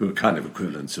who are kind of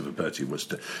equivalents of a Bertie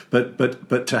Wooster.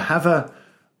 But to have a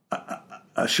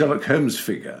Sherlock Holmes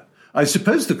figure, I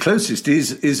suppose the closest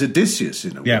is Odysseus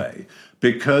in a way,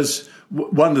 because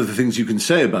one of the things you can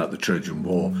say about the Trojan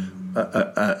War,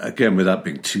 again, without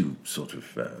being too sort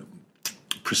of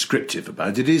prescriptive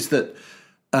about it, is that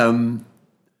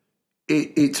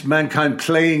it's mankind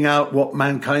playing out what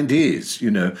mankind is.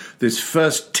 This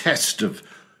first test of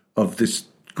this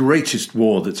greatest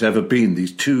war that's ever been,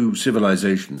 these two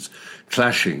civilizations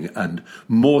clashing, and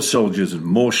more soldiers and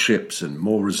more ships and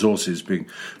more resources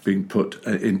being put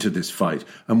into this fight.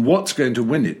 And what's going to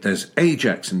win it? There's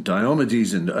Ajax and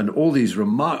Diomedes and all these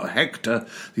Hector,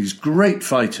 these great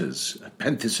fighters,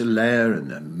 Penthesilea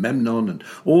and Memnon and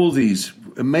all these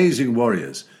amazing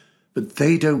warriors, but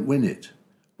they don't win it.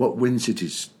 What wins it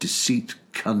is deceit,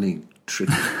 cunning,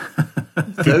 tricky.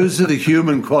 Those are the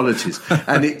human qualities.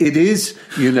 And it is,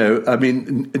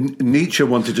 Nietzsche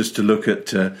wanted us to look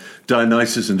at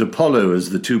Dionysus and Apollo as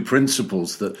the two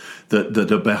principles that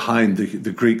are behind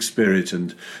the Greek spirit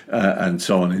and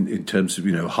so on in terms of,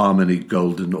 harmony,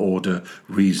 golden order,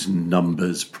 reason,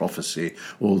 numbers, prophecy,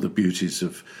 all the beauties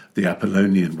of the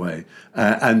Apollonian way.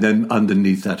 And then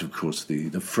underneath that, of course, the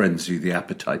frenzy, the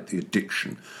appetite, the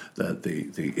addiction,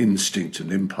 the instinct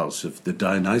and impulse of the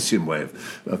Dionysian way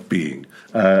of being.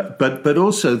 But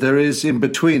also there is in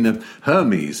between of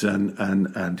Hermes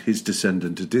and his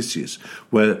descendant Odysseus,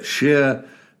 where sheer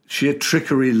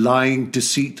trickery, lying,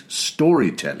 deceit,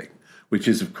 storytelling, which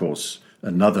is, of course,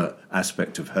 another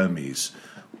aspect of Hermes,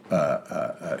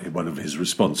 one of his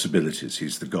responsibilities.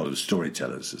 He's the god of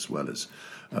storytellers as well as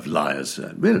of liars.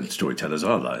 Storytellers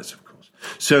are liars, of course.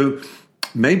 So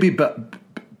maybe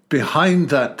behind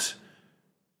that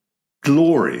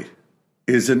glory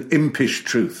is an impish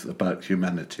truth about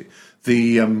humanity.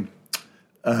 The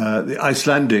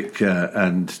Icelandic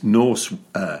and Norse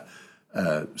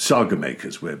saga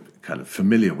makers we're kind of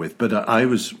familiar with, but I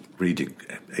was reading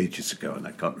ages ago, and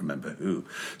I can't remember who,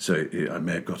 so I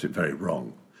may have got it very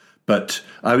wrong. But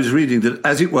I was reading that,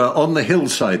 as it were, on the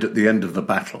hillside at the end of the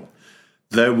battle,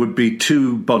 there would be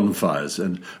two bonfires,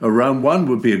 and around one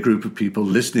would be a group of people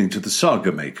listening to the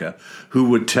saga maker, who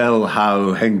would tell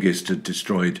how Hengist had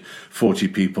destroyed 40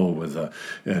 people with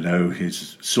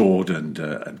his sword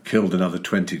and killed another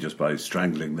 20 just by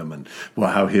strangling them, and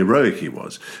how heroic he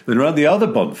was. Then around the other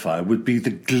bonfire would be the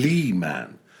glee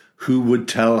man, who would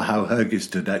tell how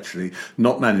Hengist had actually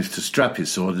not managed to strap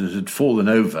his sword and had fallen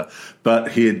over,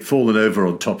 but he had fallen over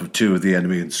on top of two of the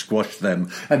enemy and squashed them.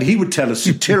 And he would tell a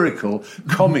satirical,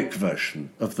 comic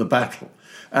version of the battle.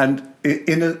 And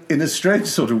in a strange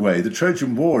sort of way, the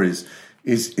Trojan War is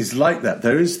like that.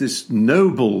 There is this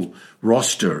noble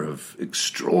roster of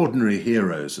extraordinary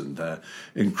heroes and their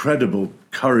incredible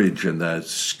courage and their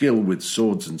skill with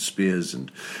swords and spears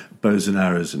and bows and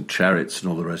arrows and chariots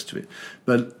and all the rest of it.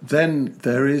 But then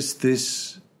there is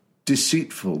this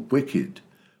deceitful, wicked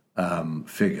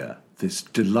figure, this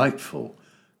delightful,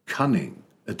 cunning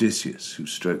Odysseus who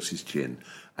strokes his chin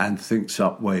and thinks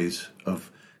up ways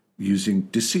of using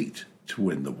deceit to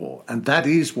win the war. And that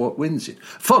is what wins it,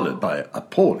 followed by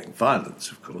appalling violence,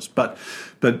 of course. But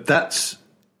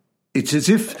it's as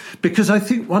if, because I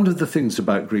think one of the things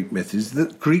about Greek myth is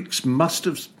that Greeks must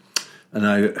have, and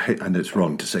I know it's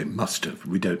wrong to say must have,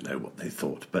 we don't know what they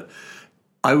thought, but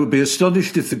I would be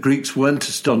astonished if the Greeks weren't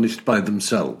astonished by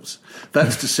themselves.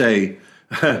 That's to say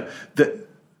that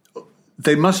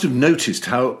they must have noticed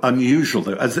how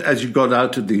unusual, as you got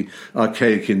out of the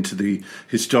archaic into the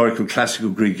historical classical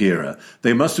Greek era,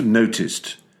 they must have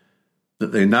noticed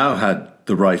that they now had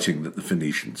the writing that the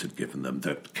Phoenicians had given them,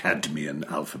 the Cadmean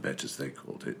alphabet, as they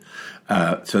called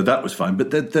it. So that was fine. But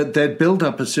they'd built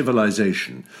up a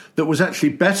civilization that was actually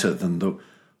better than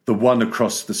the one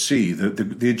across the sea.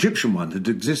 The Egyptian one had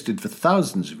existed for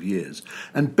thousands of years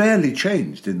and barely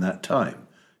changed in that time.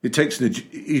 It takes an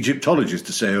Egyptologist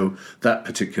to say, oh, that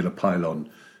particular pylon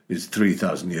is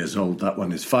 3,000 years old, that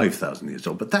one is 5,000 years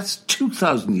old. But that's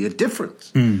 2,000-year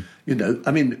difference.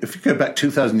 If you go back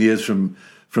 2,000 years from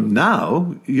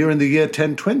now, you're in the year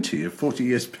 1020, you're 40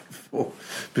 years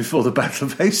before the Battle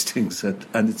of Hastings,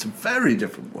 and it's a very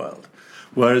different world.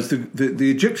 Whereas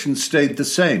the Egyptians stayed the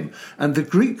same. And the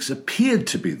Greeks appeared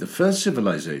to be the first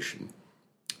civilization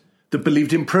that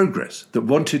believed in progress, that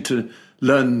wanted to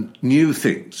learn new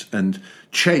things and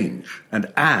change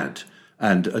and add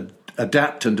and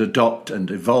adapt and adopt and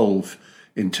evolve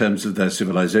in terms of their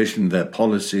civilization, their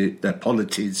policy, their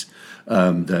polities,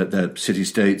 their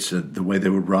city-states, the way they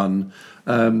were run.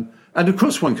 And of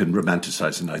course one can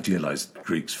romanticize and idealize the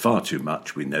Greeks far too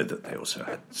much. We know that they also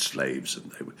had slaves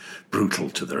and they were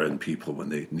brutal to their own people when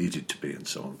they needed to be and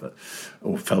so on,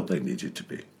 or felt they needed to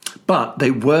be. But they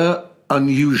were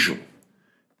unusual,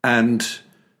 and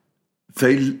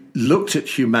they looked at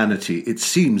humanity, it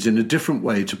seems, in a different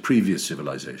way to previous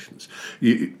civilizations.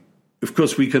 Of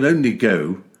course, we can only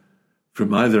go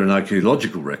from either an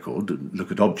archaeological record and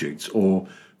look at objects, or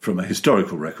from a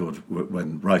historical record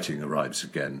when writing arrives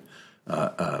again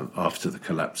after the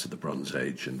collapse of the Bronze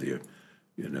Age and the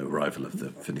arrival of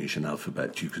the Phoenician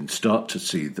alphabet. You can start to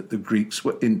see that the Greeks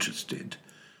were interested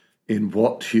in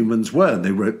what humans were, and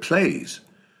they wrote plays.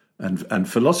 And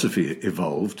philosophy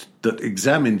evolved that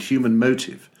examined human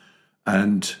motive,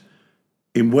 and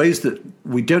in ways that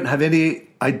we don't have any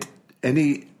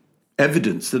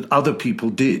evidence that other people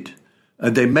did.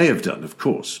 And they may have done, of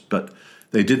course, but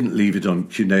they didn't leave it on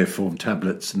cuneiform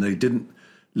tablets, and they didn't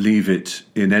leave it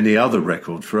in any other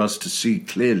record for us to see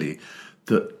clearly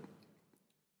that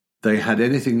they had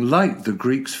anything like the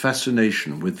Greeks'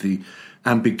 fascination with the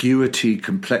ambiguity,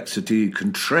 complexity,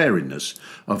 contrariness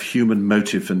of human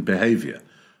motive and behaviour,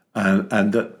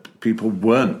 and that people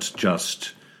weren't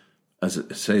just, as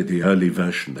I say, the early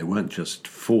version, they weren't just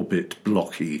 4-bit,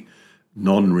 blocky,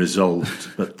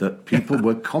 non-resolved, but that people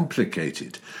were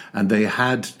complicated, and they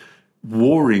had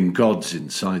warring gods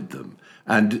inside them.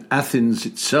 And Athens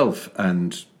itself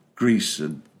and Greece,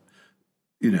 and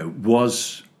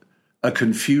was a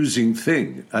confusing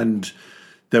thing. And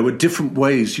there were different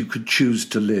ways you could choose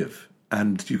to live.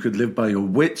 And you could live by your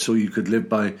wits, or you could live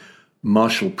by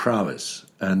martial prowess.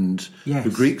 And yes.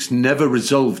 The Greeks never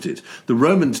resolved it. The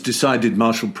Romans decided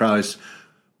martial prowess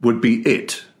would be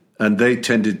it. And they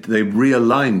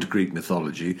realigned Greek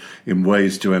mythology in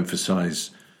ways to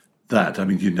emphasize that. I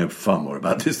mean, you know far more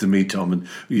about this than me, Tom, and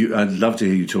I'd love to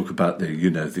hear you talk about the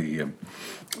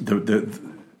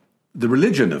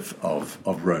religion of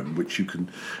Rome, which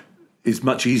is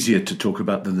much easier to talk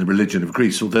about than the religion of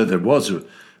Greece, although there was a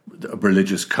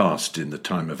religious caste in the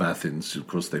time of Athens. Of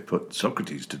course, they put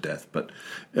Socrates to death, but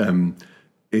in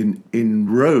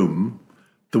Rome,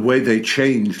 the way they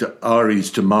changed Ares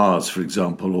to Mars, for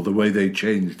example, or the way they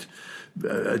changed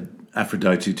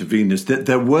Aphrodite to Venus,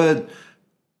 the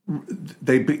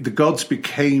gods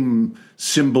became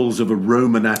symbols of a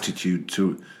Roman attitude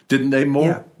to, didn't they? More,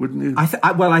 yeah. Wouldn't you? I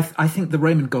think the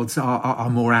Roman gods are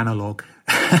more analog.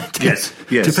 Yes,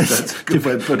 that's a good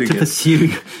way of putting it. To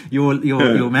pursue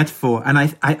your metaphor, and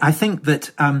I think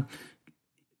that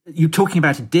you're talking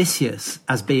about Odysseus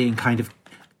as being kind of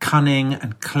cunning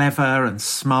and clever and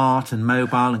smart and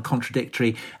mobile and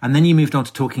contradictory, and then you moved on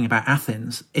to talking about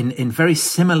Athens in very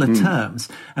similar terms.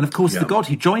 And of course, the god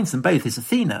who joins them both is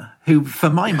Athena, who,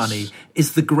 for my money,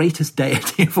 is the greatest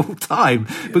deity of all time,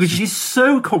 because she's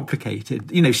so complicated.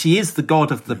 She is the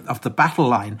god of the battle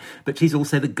line, but she's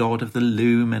also the god of the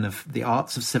loom and of the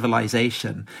arts of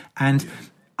civilization. And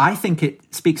I think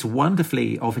it speaks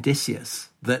wonderfully of Odysseus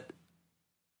that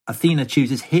Athena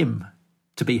chooses him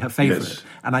to be her favourite. Yes.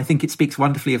 And I think it speaks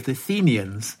wonderfully of the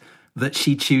Athenians that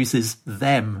she chooses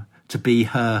them to be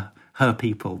her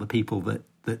people, the people that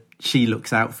she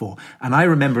looks out for. And I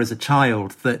remember as a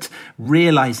child that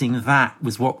realising that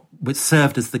was what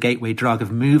served as the gateway drug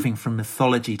of moving from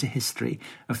mythology to history,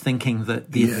 of thinking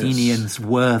that the Athenians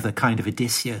were the kind of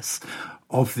Odysseus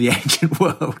of the ancient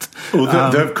world.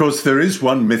 Well, of course, there is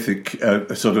one mythic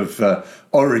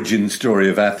origin story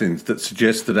of Athens that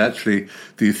suggests that actually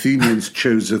the Athenians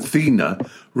chose Athena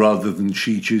rather than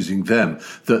she choosing them.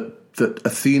 That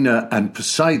Athena and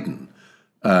Poseidon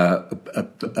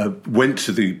went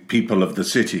to the people of the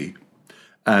city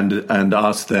and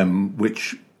asked them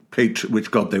which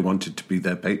god they wanted to be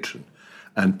their patron.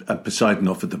 And Poseidon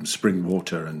offered them spring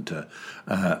water and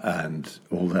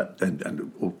all that,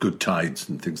 and all good tides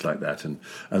and things like that, and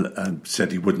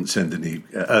said he wouldn't send any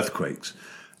earthquakes.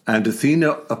 And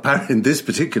Athena, apparently in this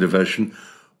particular version,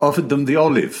 offered them the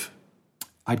olive.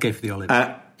 I'd go for the olive.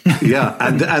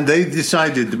 And they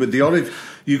decided that with the olive,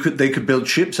 they could build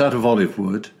ships out of olive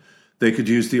wood. They could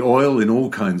use the oil in all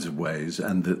kinds of ways,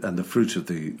 and the fruit of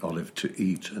the olive to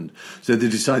eat. And so they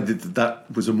decided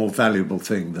that was a more valuable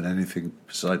thing than anything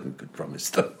Poseidon could promise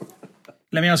them.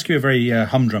 Let me ask you a very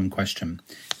humdrum question.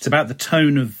 It's about the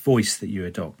tone of voice that you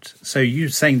adopt. So you're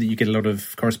saying that you get a lot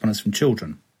of correspondence from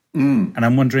children. And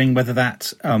I'm wondering whether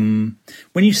that, when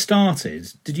you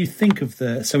started, did you think of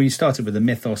when you started with the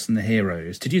mythos and the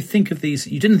heroes, did you think of these,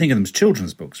 you didn't think of them as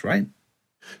children's books, right?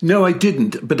 No, I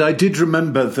didn't. But I did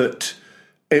remember that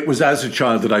it was as a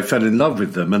child that I fell in love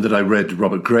with them, and that I read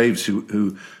Robert Graves,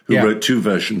 who wrote two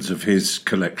versions of his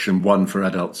collection, one for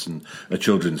adults and a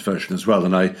children's version as well.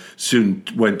 And I soon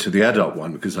went to the adult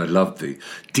one because I loved the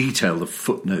detail, the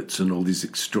footnotes, and all these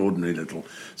extraordinary little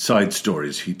side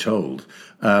stories he told.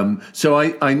 So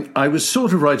I was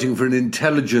sort of writing for an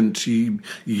intelligent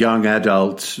young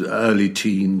adult, early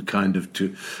teen kind of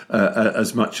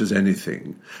as much as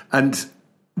anything. And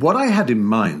what I had in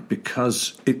mind,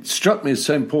 because it struck me as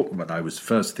so important when I was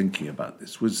first thinking about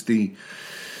this, was the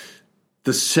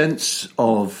sense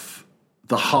of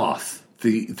the hearth,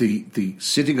 the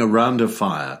sitting around a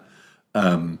fire,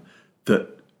 that,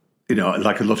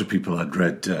 like a lot of people I'd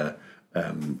read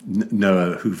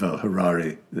Noah Yuval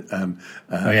Harari,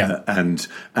 and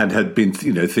had been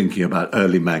thinking about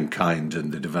early mankind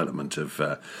and the development of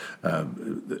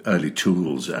early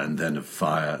tools, and then of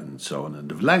fire and so on, and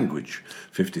of language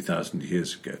 50,000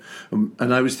 years ago.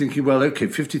 And I was thinking, well, okay,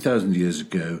 50,000 years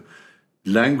ago,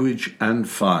 language and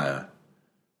fire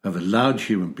have allowed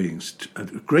human beings a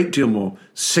great deal more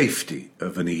safety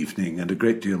of an evening and a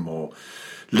great deal more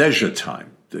leisure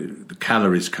time. The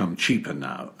calories come cheaper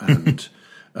now, and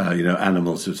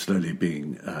Animals are slowly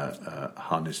being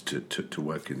harnessed to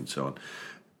work and so on.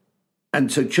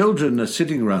 And so children are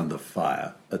sitting around the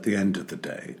fire at the end of the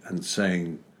day and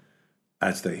saying,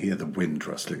 as they hear the wind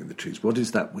rustling in the trees, what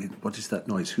is that wind? What is that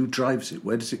noise? Who drives it?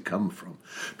 Where does it come from?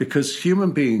 Because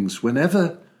human beings,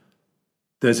 whenever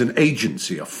there's an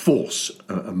agency, a force,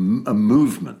 a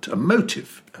movement, a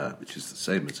motive, which is the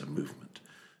same as a movement,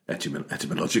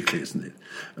 etymologically, isn't it?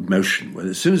 A motion. Well,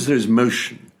 as soon as there is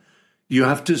motion, you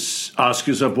have to ask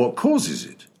yourself what causes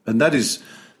it. And that is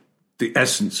the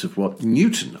essence of what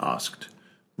Newton asked.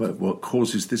 What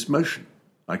causes this motion?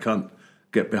 I can't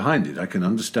get behind it. I can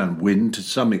understand wind to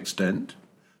some extent,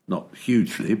 not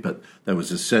hugely, but there was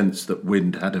a sense that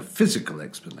wind had a physical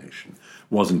explanation,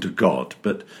 wasn't a god,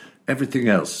 but everything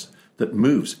else that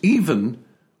moves, even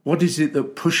what is it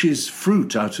that pushes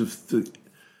fruit out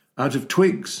of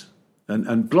twigs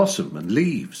and blossom and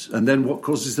leaves, and then what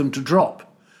causes them to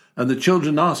drop? And the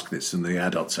children ask this, and the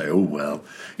adults say, "Oh well,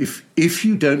 if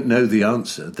you don't know the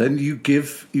answer, then you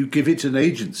give it an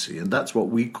agency, and that's what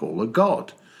we call a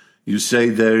god. You say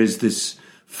there is this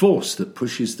force that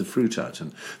pushes the fruit out,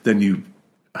 and then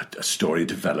a story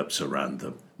develops around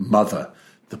the mother,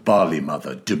 the barley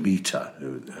mother, Demeter,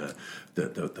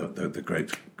 the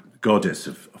great goddess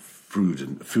of food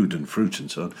and fruit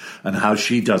and so on, and how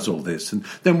she does all this. And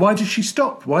then why does she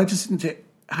stop? Why doesn't it?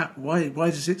 Why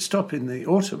does it stop in the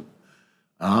autumn?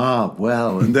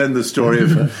 And then the story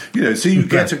of, so you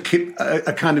get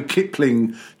a kind of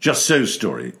Kipling just so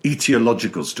story.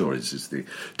 Etiological stories is the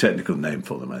technical name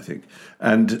for them, I think.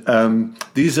 And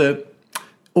these are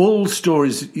all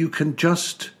stories that you can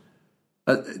just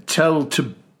tell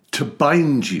to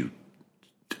bind you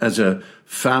as a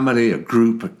family, a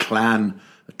group, a clan,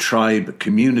 a tribe, a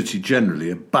community generally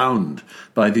are bound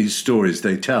by these stories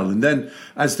they tell. And then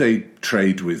as they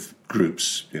trade with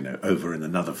groups, over in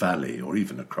another valley or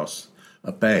even across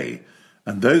a bay,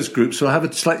 and those groups will have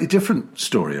a slightly different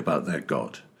story about their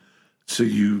god. So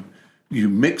you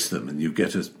mix them and you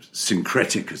get a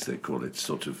syncretic, as they call it,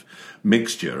 sort of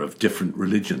mixture of different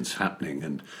religions happening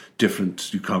and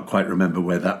different, you can't quite remember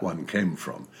where that one came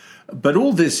from. But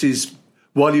all this is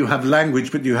while you have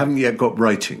language, but you haven't yet got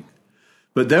writing.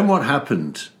 But then what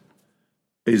happened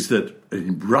is that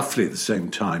roughly at the same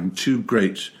time, two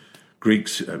great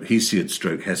Greeks, Hesiod,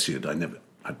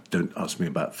 don't ask me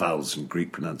about vowels and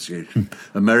Greek pronunciation.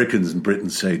 Americans and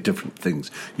Britons say different things.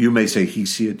 You may say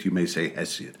Hesiod, you may say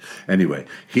Hesiod. Anyway,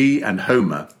 he and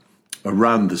Homer,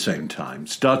 around the same time,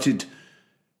 started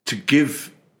to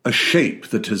give a shape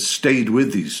that has stayed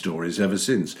with these stories ever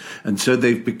since. And so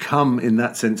they've become, in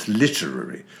that sense,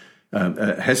 literary.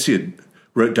 Hesiod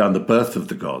wrote down the birth of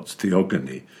the gods,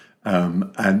 theogony,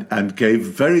 and gave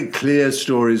very clear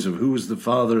stories of who was the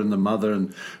father and the mother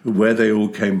and where they all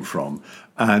came from.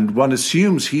 And one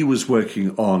assumes he was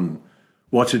working on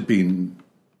what had been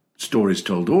stories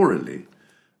told orally,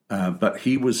 but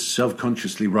he was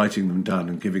self-consciously writing them down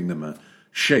and giving them a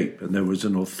shape. And there was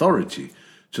an authority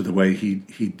to the way he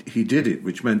did it,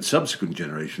 which meant subsequent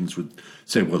generations would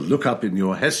say, well, look up in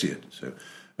your Hesiod. So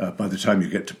by the time you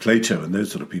get to Plato and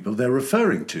those sort of people, they're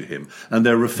referring to him, and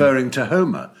they're referring to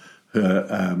Homer,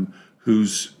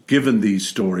 who's given these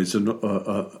stories an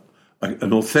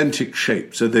authentic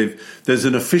shape. So there's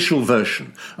an official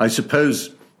version. I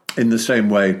suppose in the same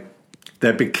way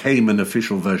there became an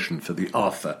official version for the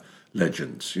Arthur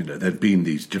legends. There'd been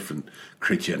these different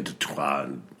Chrétien de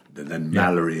Troyes and then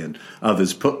Mallory and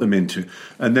others put them into,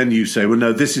 and then you say, well,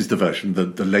 no, this is the version,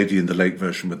 the Lady in the Lake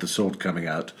version with the sword coming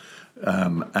out,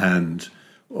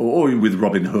 or with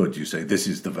Robin Hood, you say, this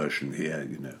is the version here,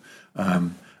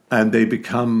 and they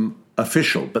become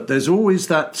official. But there's always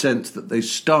that sense that they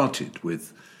started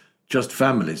with just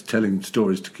families telling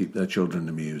stories to keep their children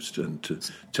amused and to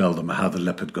tell them how the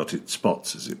leopard got its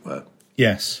spots, as it were.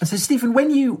 Yes. And so, Stephen,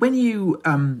 when you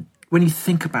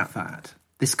think about that,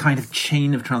 this kind of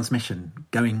chain of transmission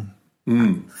going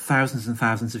thousands and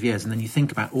thousands of years, and then you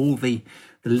think about all the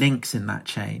links in that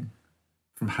chain,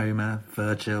 from Homer,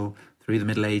 Virgil, through the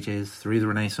Middle Ages, through the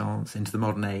Renaissance, into the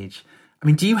modern age. I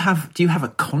mean, do you have a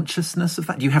consciousness of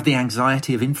that? Do you have the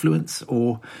anxiety of influence,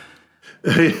 or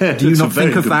do you not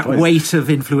think of that weight of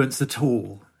influence at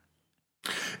all?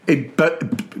 But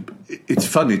it's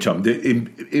funny, Tom.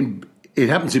 It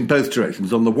happens in both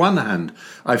directions. On the one hand,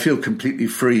 I feel completely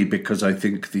free because I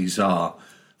think these are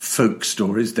folk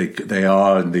stories. They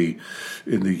are, in the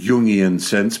Jungian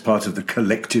sense, part of the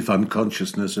collective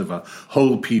unconsciousness of a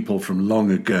whole people from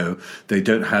long ago. They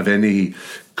don't have any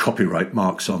copyright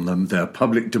marks on them. They're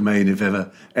public domain if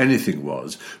ever anything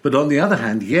was. But on the other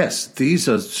hand, yes, these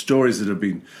are stories that have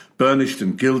been burnished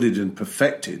and gilded and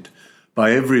perfected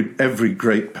by every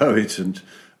great poet and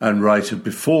writer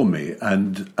before me,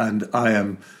 and I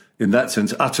am, in that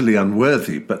sense, utterly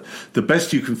unworthy. But the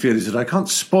best you can feel is that I can't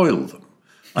spoil them.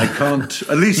 I can't.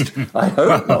 At least I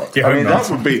hope not. I mean,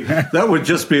 that would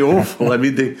just be awful. I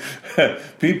mean, the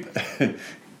people,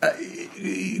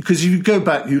 because you go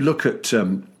back, you look at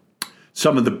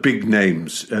some of the big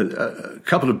names, a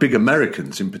couple of big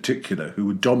Americans in particular,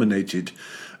 who dominated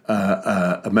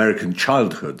American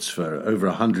childhoods for over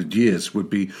 100 years, would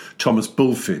be Thomas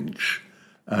Bulfinch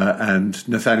and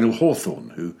Nathaniel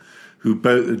Hawthorne, who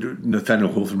both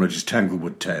Nathaniel Hawthorne wrote his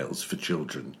Tanglewood Tales for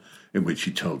children, in which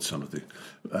he told some of the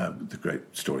great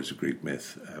stories of Greek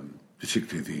myth,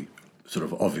 particularly the sort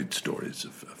of Ovid stories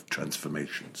of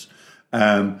transformations.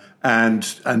 And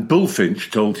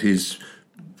Bulfinch told his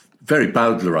very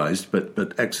Bowdlerized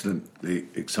but excellently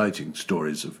exciting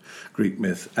stories of Greek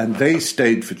myth, and they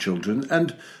stayed for children.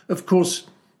 And of course,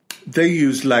 they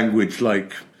used language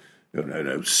like,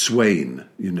 swain.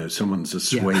 Someone's a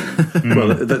swain.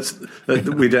 Yeah. Well,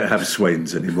 we don't have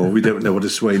swains anymore. We don't know what a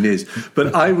swain is.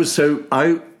 But I was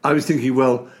thinking,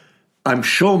 well, I'm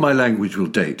sure my language will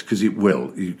date, because it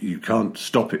will. You can't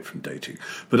stop it from dating.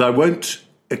 But I won't.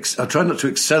 I'll try not to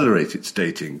accelerate its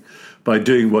dating by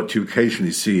doing what you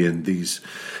occasionally see in these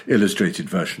illustrated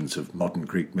versions of modern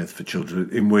Greek myth for children,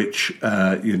 in which,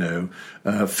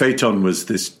 Phaeton was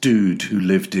this dude who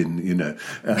lived in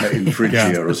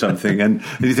Phrygia or something. And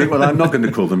you think, well, I'm not going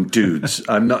to call them dudes.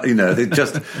 I'm not,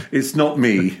 it's not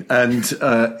me. And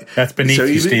that's beneath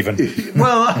you, Stephen.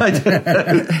 Well, I don't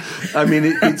know. I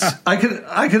mean,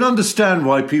 I can understand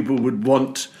why people would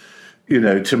want,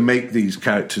 to make these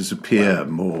characters appear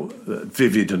more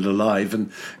vivid and alive, and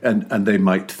they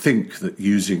might think that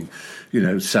using,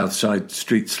 South Side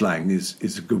street slang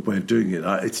is a good way of doing it.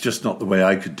 It's just not the way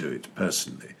I could do it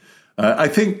personally. I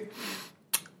think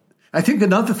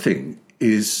another thing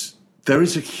is there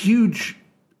is a huge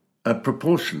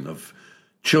proportion of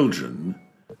children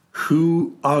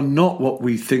who are not what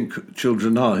we think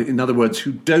children are. In other words,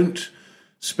 who don't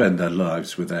spend their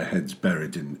lives with their heads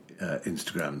buried in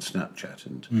Instagram and Snapchat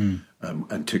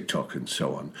and TikTok and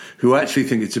so on, who actually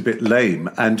think it's a bit lame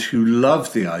and who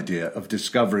love the idea of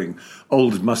discovering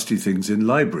old musty things in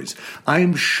libraries. I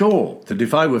am sure that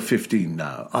if I were 15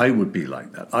 now, I would be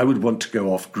like that. I would want to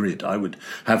go off grid. I would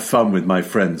have fun with my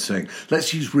friends saying,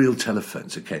 let's use real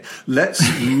telephones, okay? Let's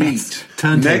meet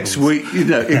next week,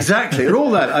 exactly. And all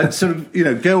that, I'd sort of,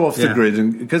 go off the grid,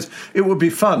 and because it would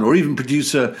be fun, or even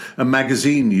produce a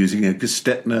magazine using a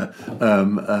Gestetner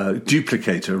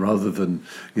duplicator rather than,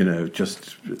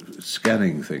 just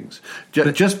scanning things.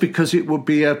 Just because it would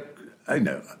be in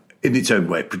its own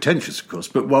way, pretentious, of course,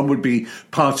 but one would be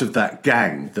part of that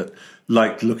gang that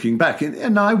liked looking back.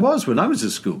 And I was, when I was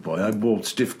a schoolboy, I wore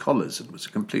stiff collars and was a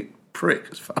complete prick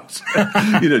as far as,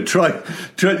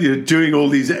 doing all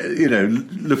these,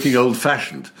 looking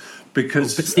old-fashioned.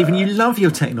 Because, but Stephen, you love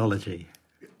your technology.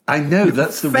 I know,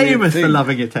 that's the weird thing. Famous for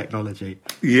loving your technology.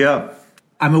 Yeah.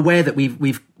 I'm aware that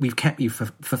we've kept you for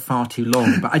far too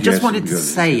long, but I just wanted to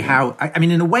say how, I mean,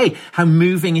 in a way, how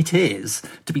moving it is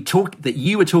to be that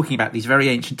you were talking about these very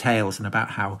ancient tales and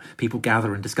about how people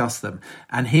gather and discuss them.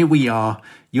 And here we are,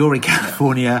 you're in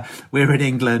California, we're in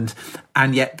England,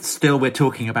 and yet still we're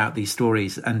talking about these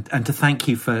stories. And to thank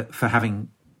you for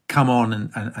having come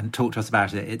on and talk to us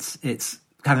about it. It's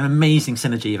kind of an amazing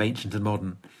synergy of ancient and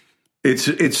modern.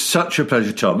 It's such a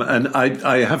pleasure, Tom, and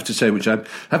I have to say, which I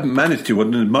haven't managed to, what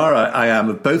an admirer I am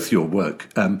of both your work.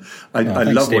 I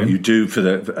love Stephen. What you do for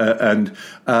that, and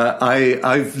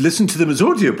I've listened to them as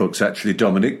audiobooks, actually,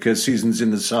 Dominic, Seasons in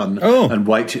the Sun and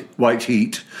White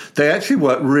Heat. They actually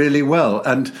work really well,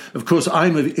 and of course,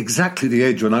 I'm exactly the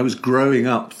age when I was growing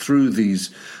up through these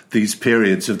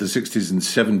periods of the 60s and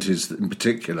 70s in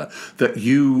particular that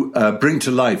you bring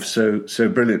to life so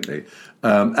brilliantly.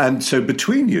 And so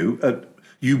between you,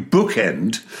 you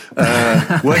bookend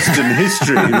Western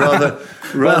history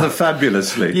rather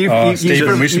fabulously.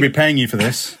 Stephen, we should be paying you for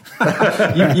this.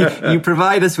 you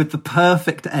provide us with the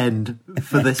perfect end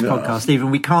for this podcast, Stephen.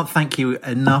 We can't thank you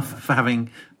enough for having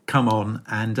come on,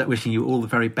 and wishing you all the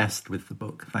very best with the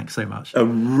book. Thanks so much. A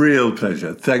real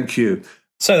pleasure. Thank you.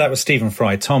 So that was Stephen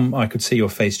Fry. Tom, I could see your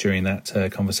face during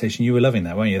that conversation. You were loving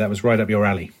that, weren't you? That was right up your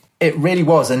alley. It really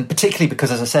was, and particularly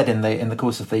because, as I said in the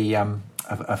course of the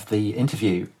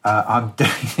interview, I'm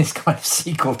doing this kind of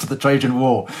sequel to the Trojan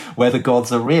War, where the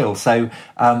gods are real. So,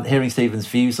 hearing Stephen's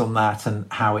views on that and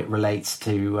how it relates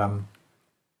to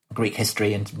Greek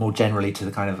history and more generally to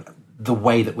the kind of the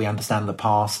way that we understand the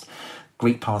past,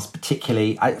 Greek past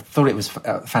particularly, I thought it was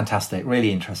fantastic,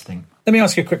 really interesting. Let me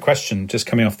ask you a quick question, just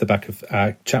coming off the back of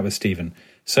our chat with Stephen.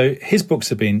 So his books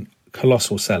have been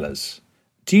colossal sellers.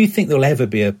 Do you think there'll ever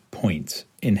be a point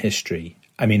in history,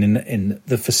 I mean, in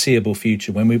the foreseeable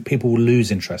future, when people will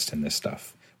lose interest in this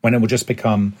stuff, when it will just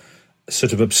become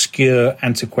sort of obscure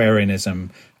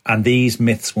antiquarianism and these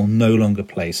myths will no longer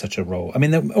play such a role? I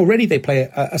mean, already they play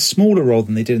a smaller role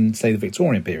than they did in, say, the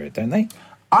Victorian period, don't they?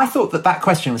 I thought that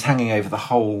question was hanging over the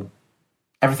whole,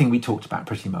 everything we talked about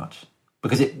pretty much.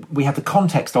 Because we had the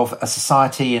context of a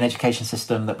society, an education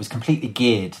system that was completely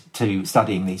geared to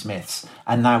studying these myths,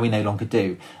 and now we no longer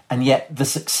do. And yet the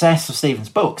success of Stephen's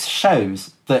books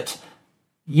shows that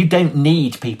you don't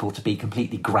need people to be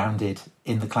completely grounded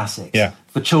in the classics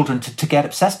for children to get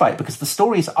obsessed by it, because the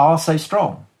stories are so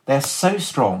strong. They're so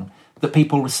strong that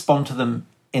people respond to them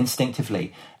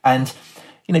instinctively. And,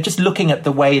 you know, just looking at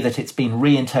the way that it's been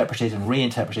reinterpreted and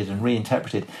reinterpreted and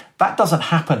reinterpreted, that doesn't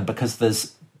happen because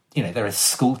there are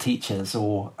school teachers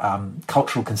or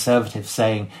cultural conservatives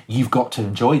saying, you've got to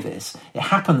enjoy this. It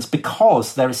happens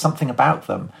because there is something about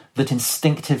them that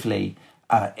instinctively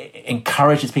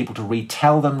encourages people to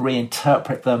retell them,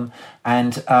 reinterpret them,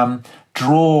 and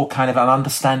draw kind of an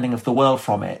understanding of the world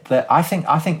from it that I think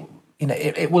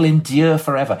it will endure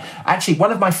forever. Actually,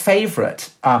 one of my favourite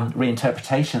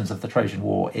reinterpretations of the Trojan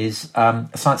War is a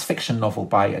science fiction novel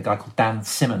by a guy called Dan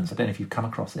Simmons. I don't know if you've come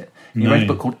across it. He wrote a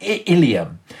book called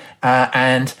Ilium,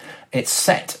 and it's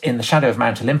set in the shadow of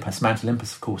Mount Olympus. Mount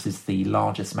Olympus, of course, is the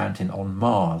largest mountain on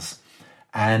Mars.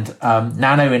 And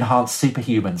nano-enhanced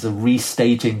superhumans are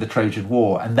restaging the Trojan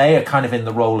War, and they are kind of in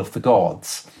the role of the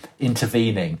gods,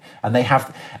 intervening, and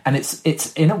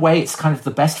it's in a way it's kind of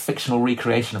the best fictional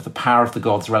recreation of the power of the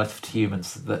gods relative to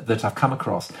humans that I've come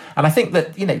across. And I think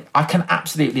that, you know, I can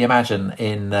absolutely imagine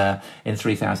in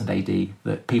 3000 AD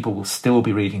that people will still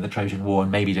be reading the Trojan War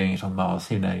and maybe doing it on Mars.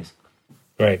 Who knows?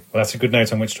 Great. Well, that's a good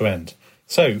note on which to end.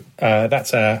 So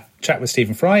that's a chat with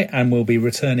Stephen Fry, and we'll be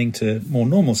returning to more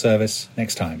normal service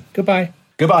next time. Goodbye.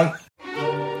 Goodbye.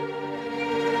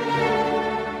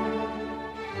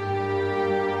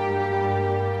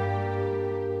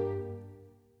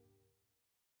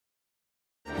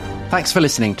 Thanks for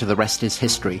listening to The Rest is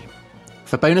History.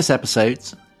 For bonus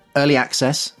episodes, early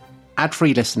access,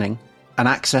 ad-free listening, and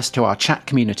access to our chat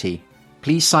community,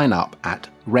 please sign up at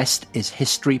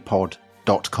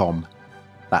restishistorypod.com.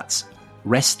 That's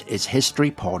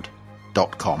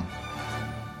restishistorypod.com.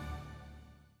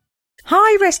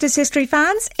 Hi, Rest is History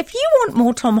fans. If you want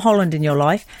more Tom Holland in your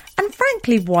life, and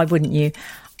frankly, why wouldn't you?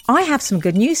 I have some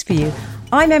good news for you.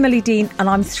 I'm Emily Dean, and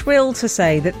I'm thrilled to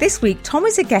say that this week Tom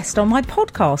is a guest on my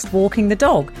podcast, Walking the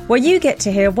Dog, where you get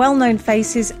to hear well-known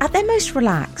faces at their most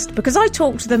relaxed, because I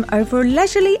talk to them over a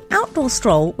leisurely outdoor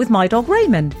stroll with my dog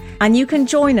Raymond. And you can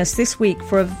join us this week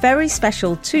for a very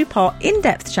special 2-part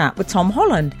in-depth chat with Tom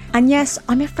Holland. And yes,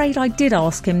 I'm afraid I did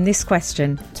ask him this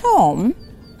question. Tom,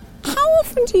 how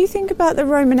often do you think about the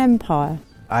Roman Empire?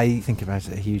 I think about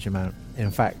it a huge amount.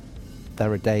 In fact,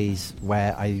 there are days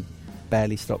where I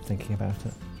barely stop thinking about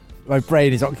it. My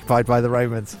brain is occupied by the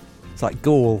Romans. It's like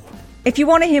Gaul. If you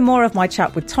want to hear more of my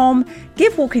chat with Tom,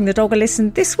 give Walking the Dog a listen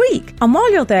this week. And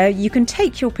while you're there, you can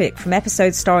take your pick from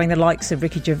episodes starring the likes of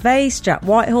Ricky Gervais, Jack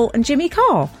Whitehall and Jimmy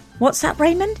Carr. What's that,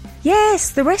 Raymond? Yes,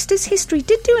 The Rest is History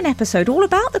did do an episode all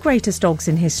about the greatest dogs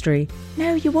in history.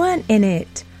 No, you weren't in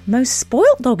it. Most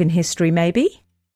spoilt dog in history, maybe.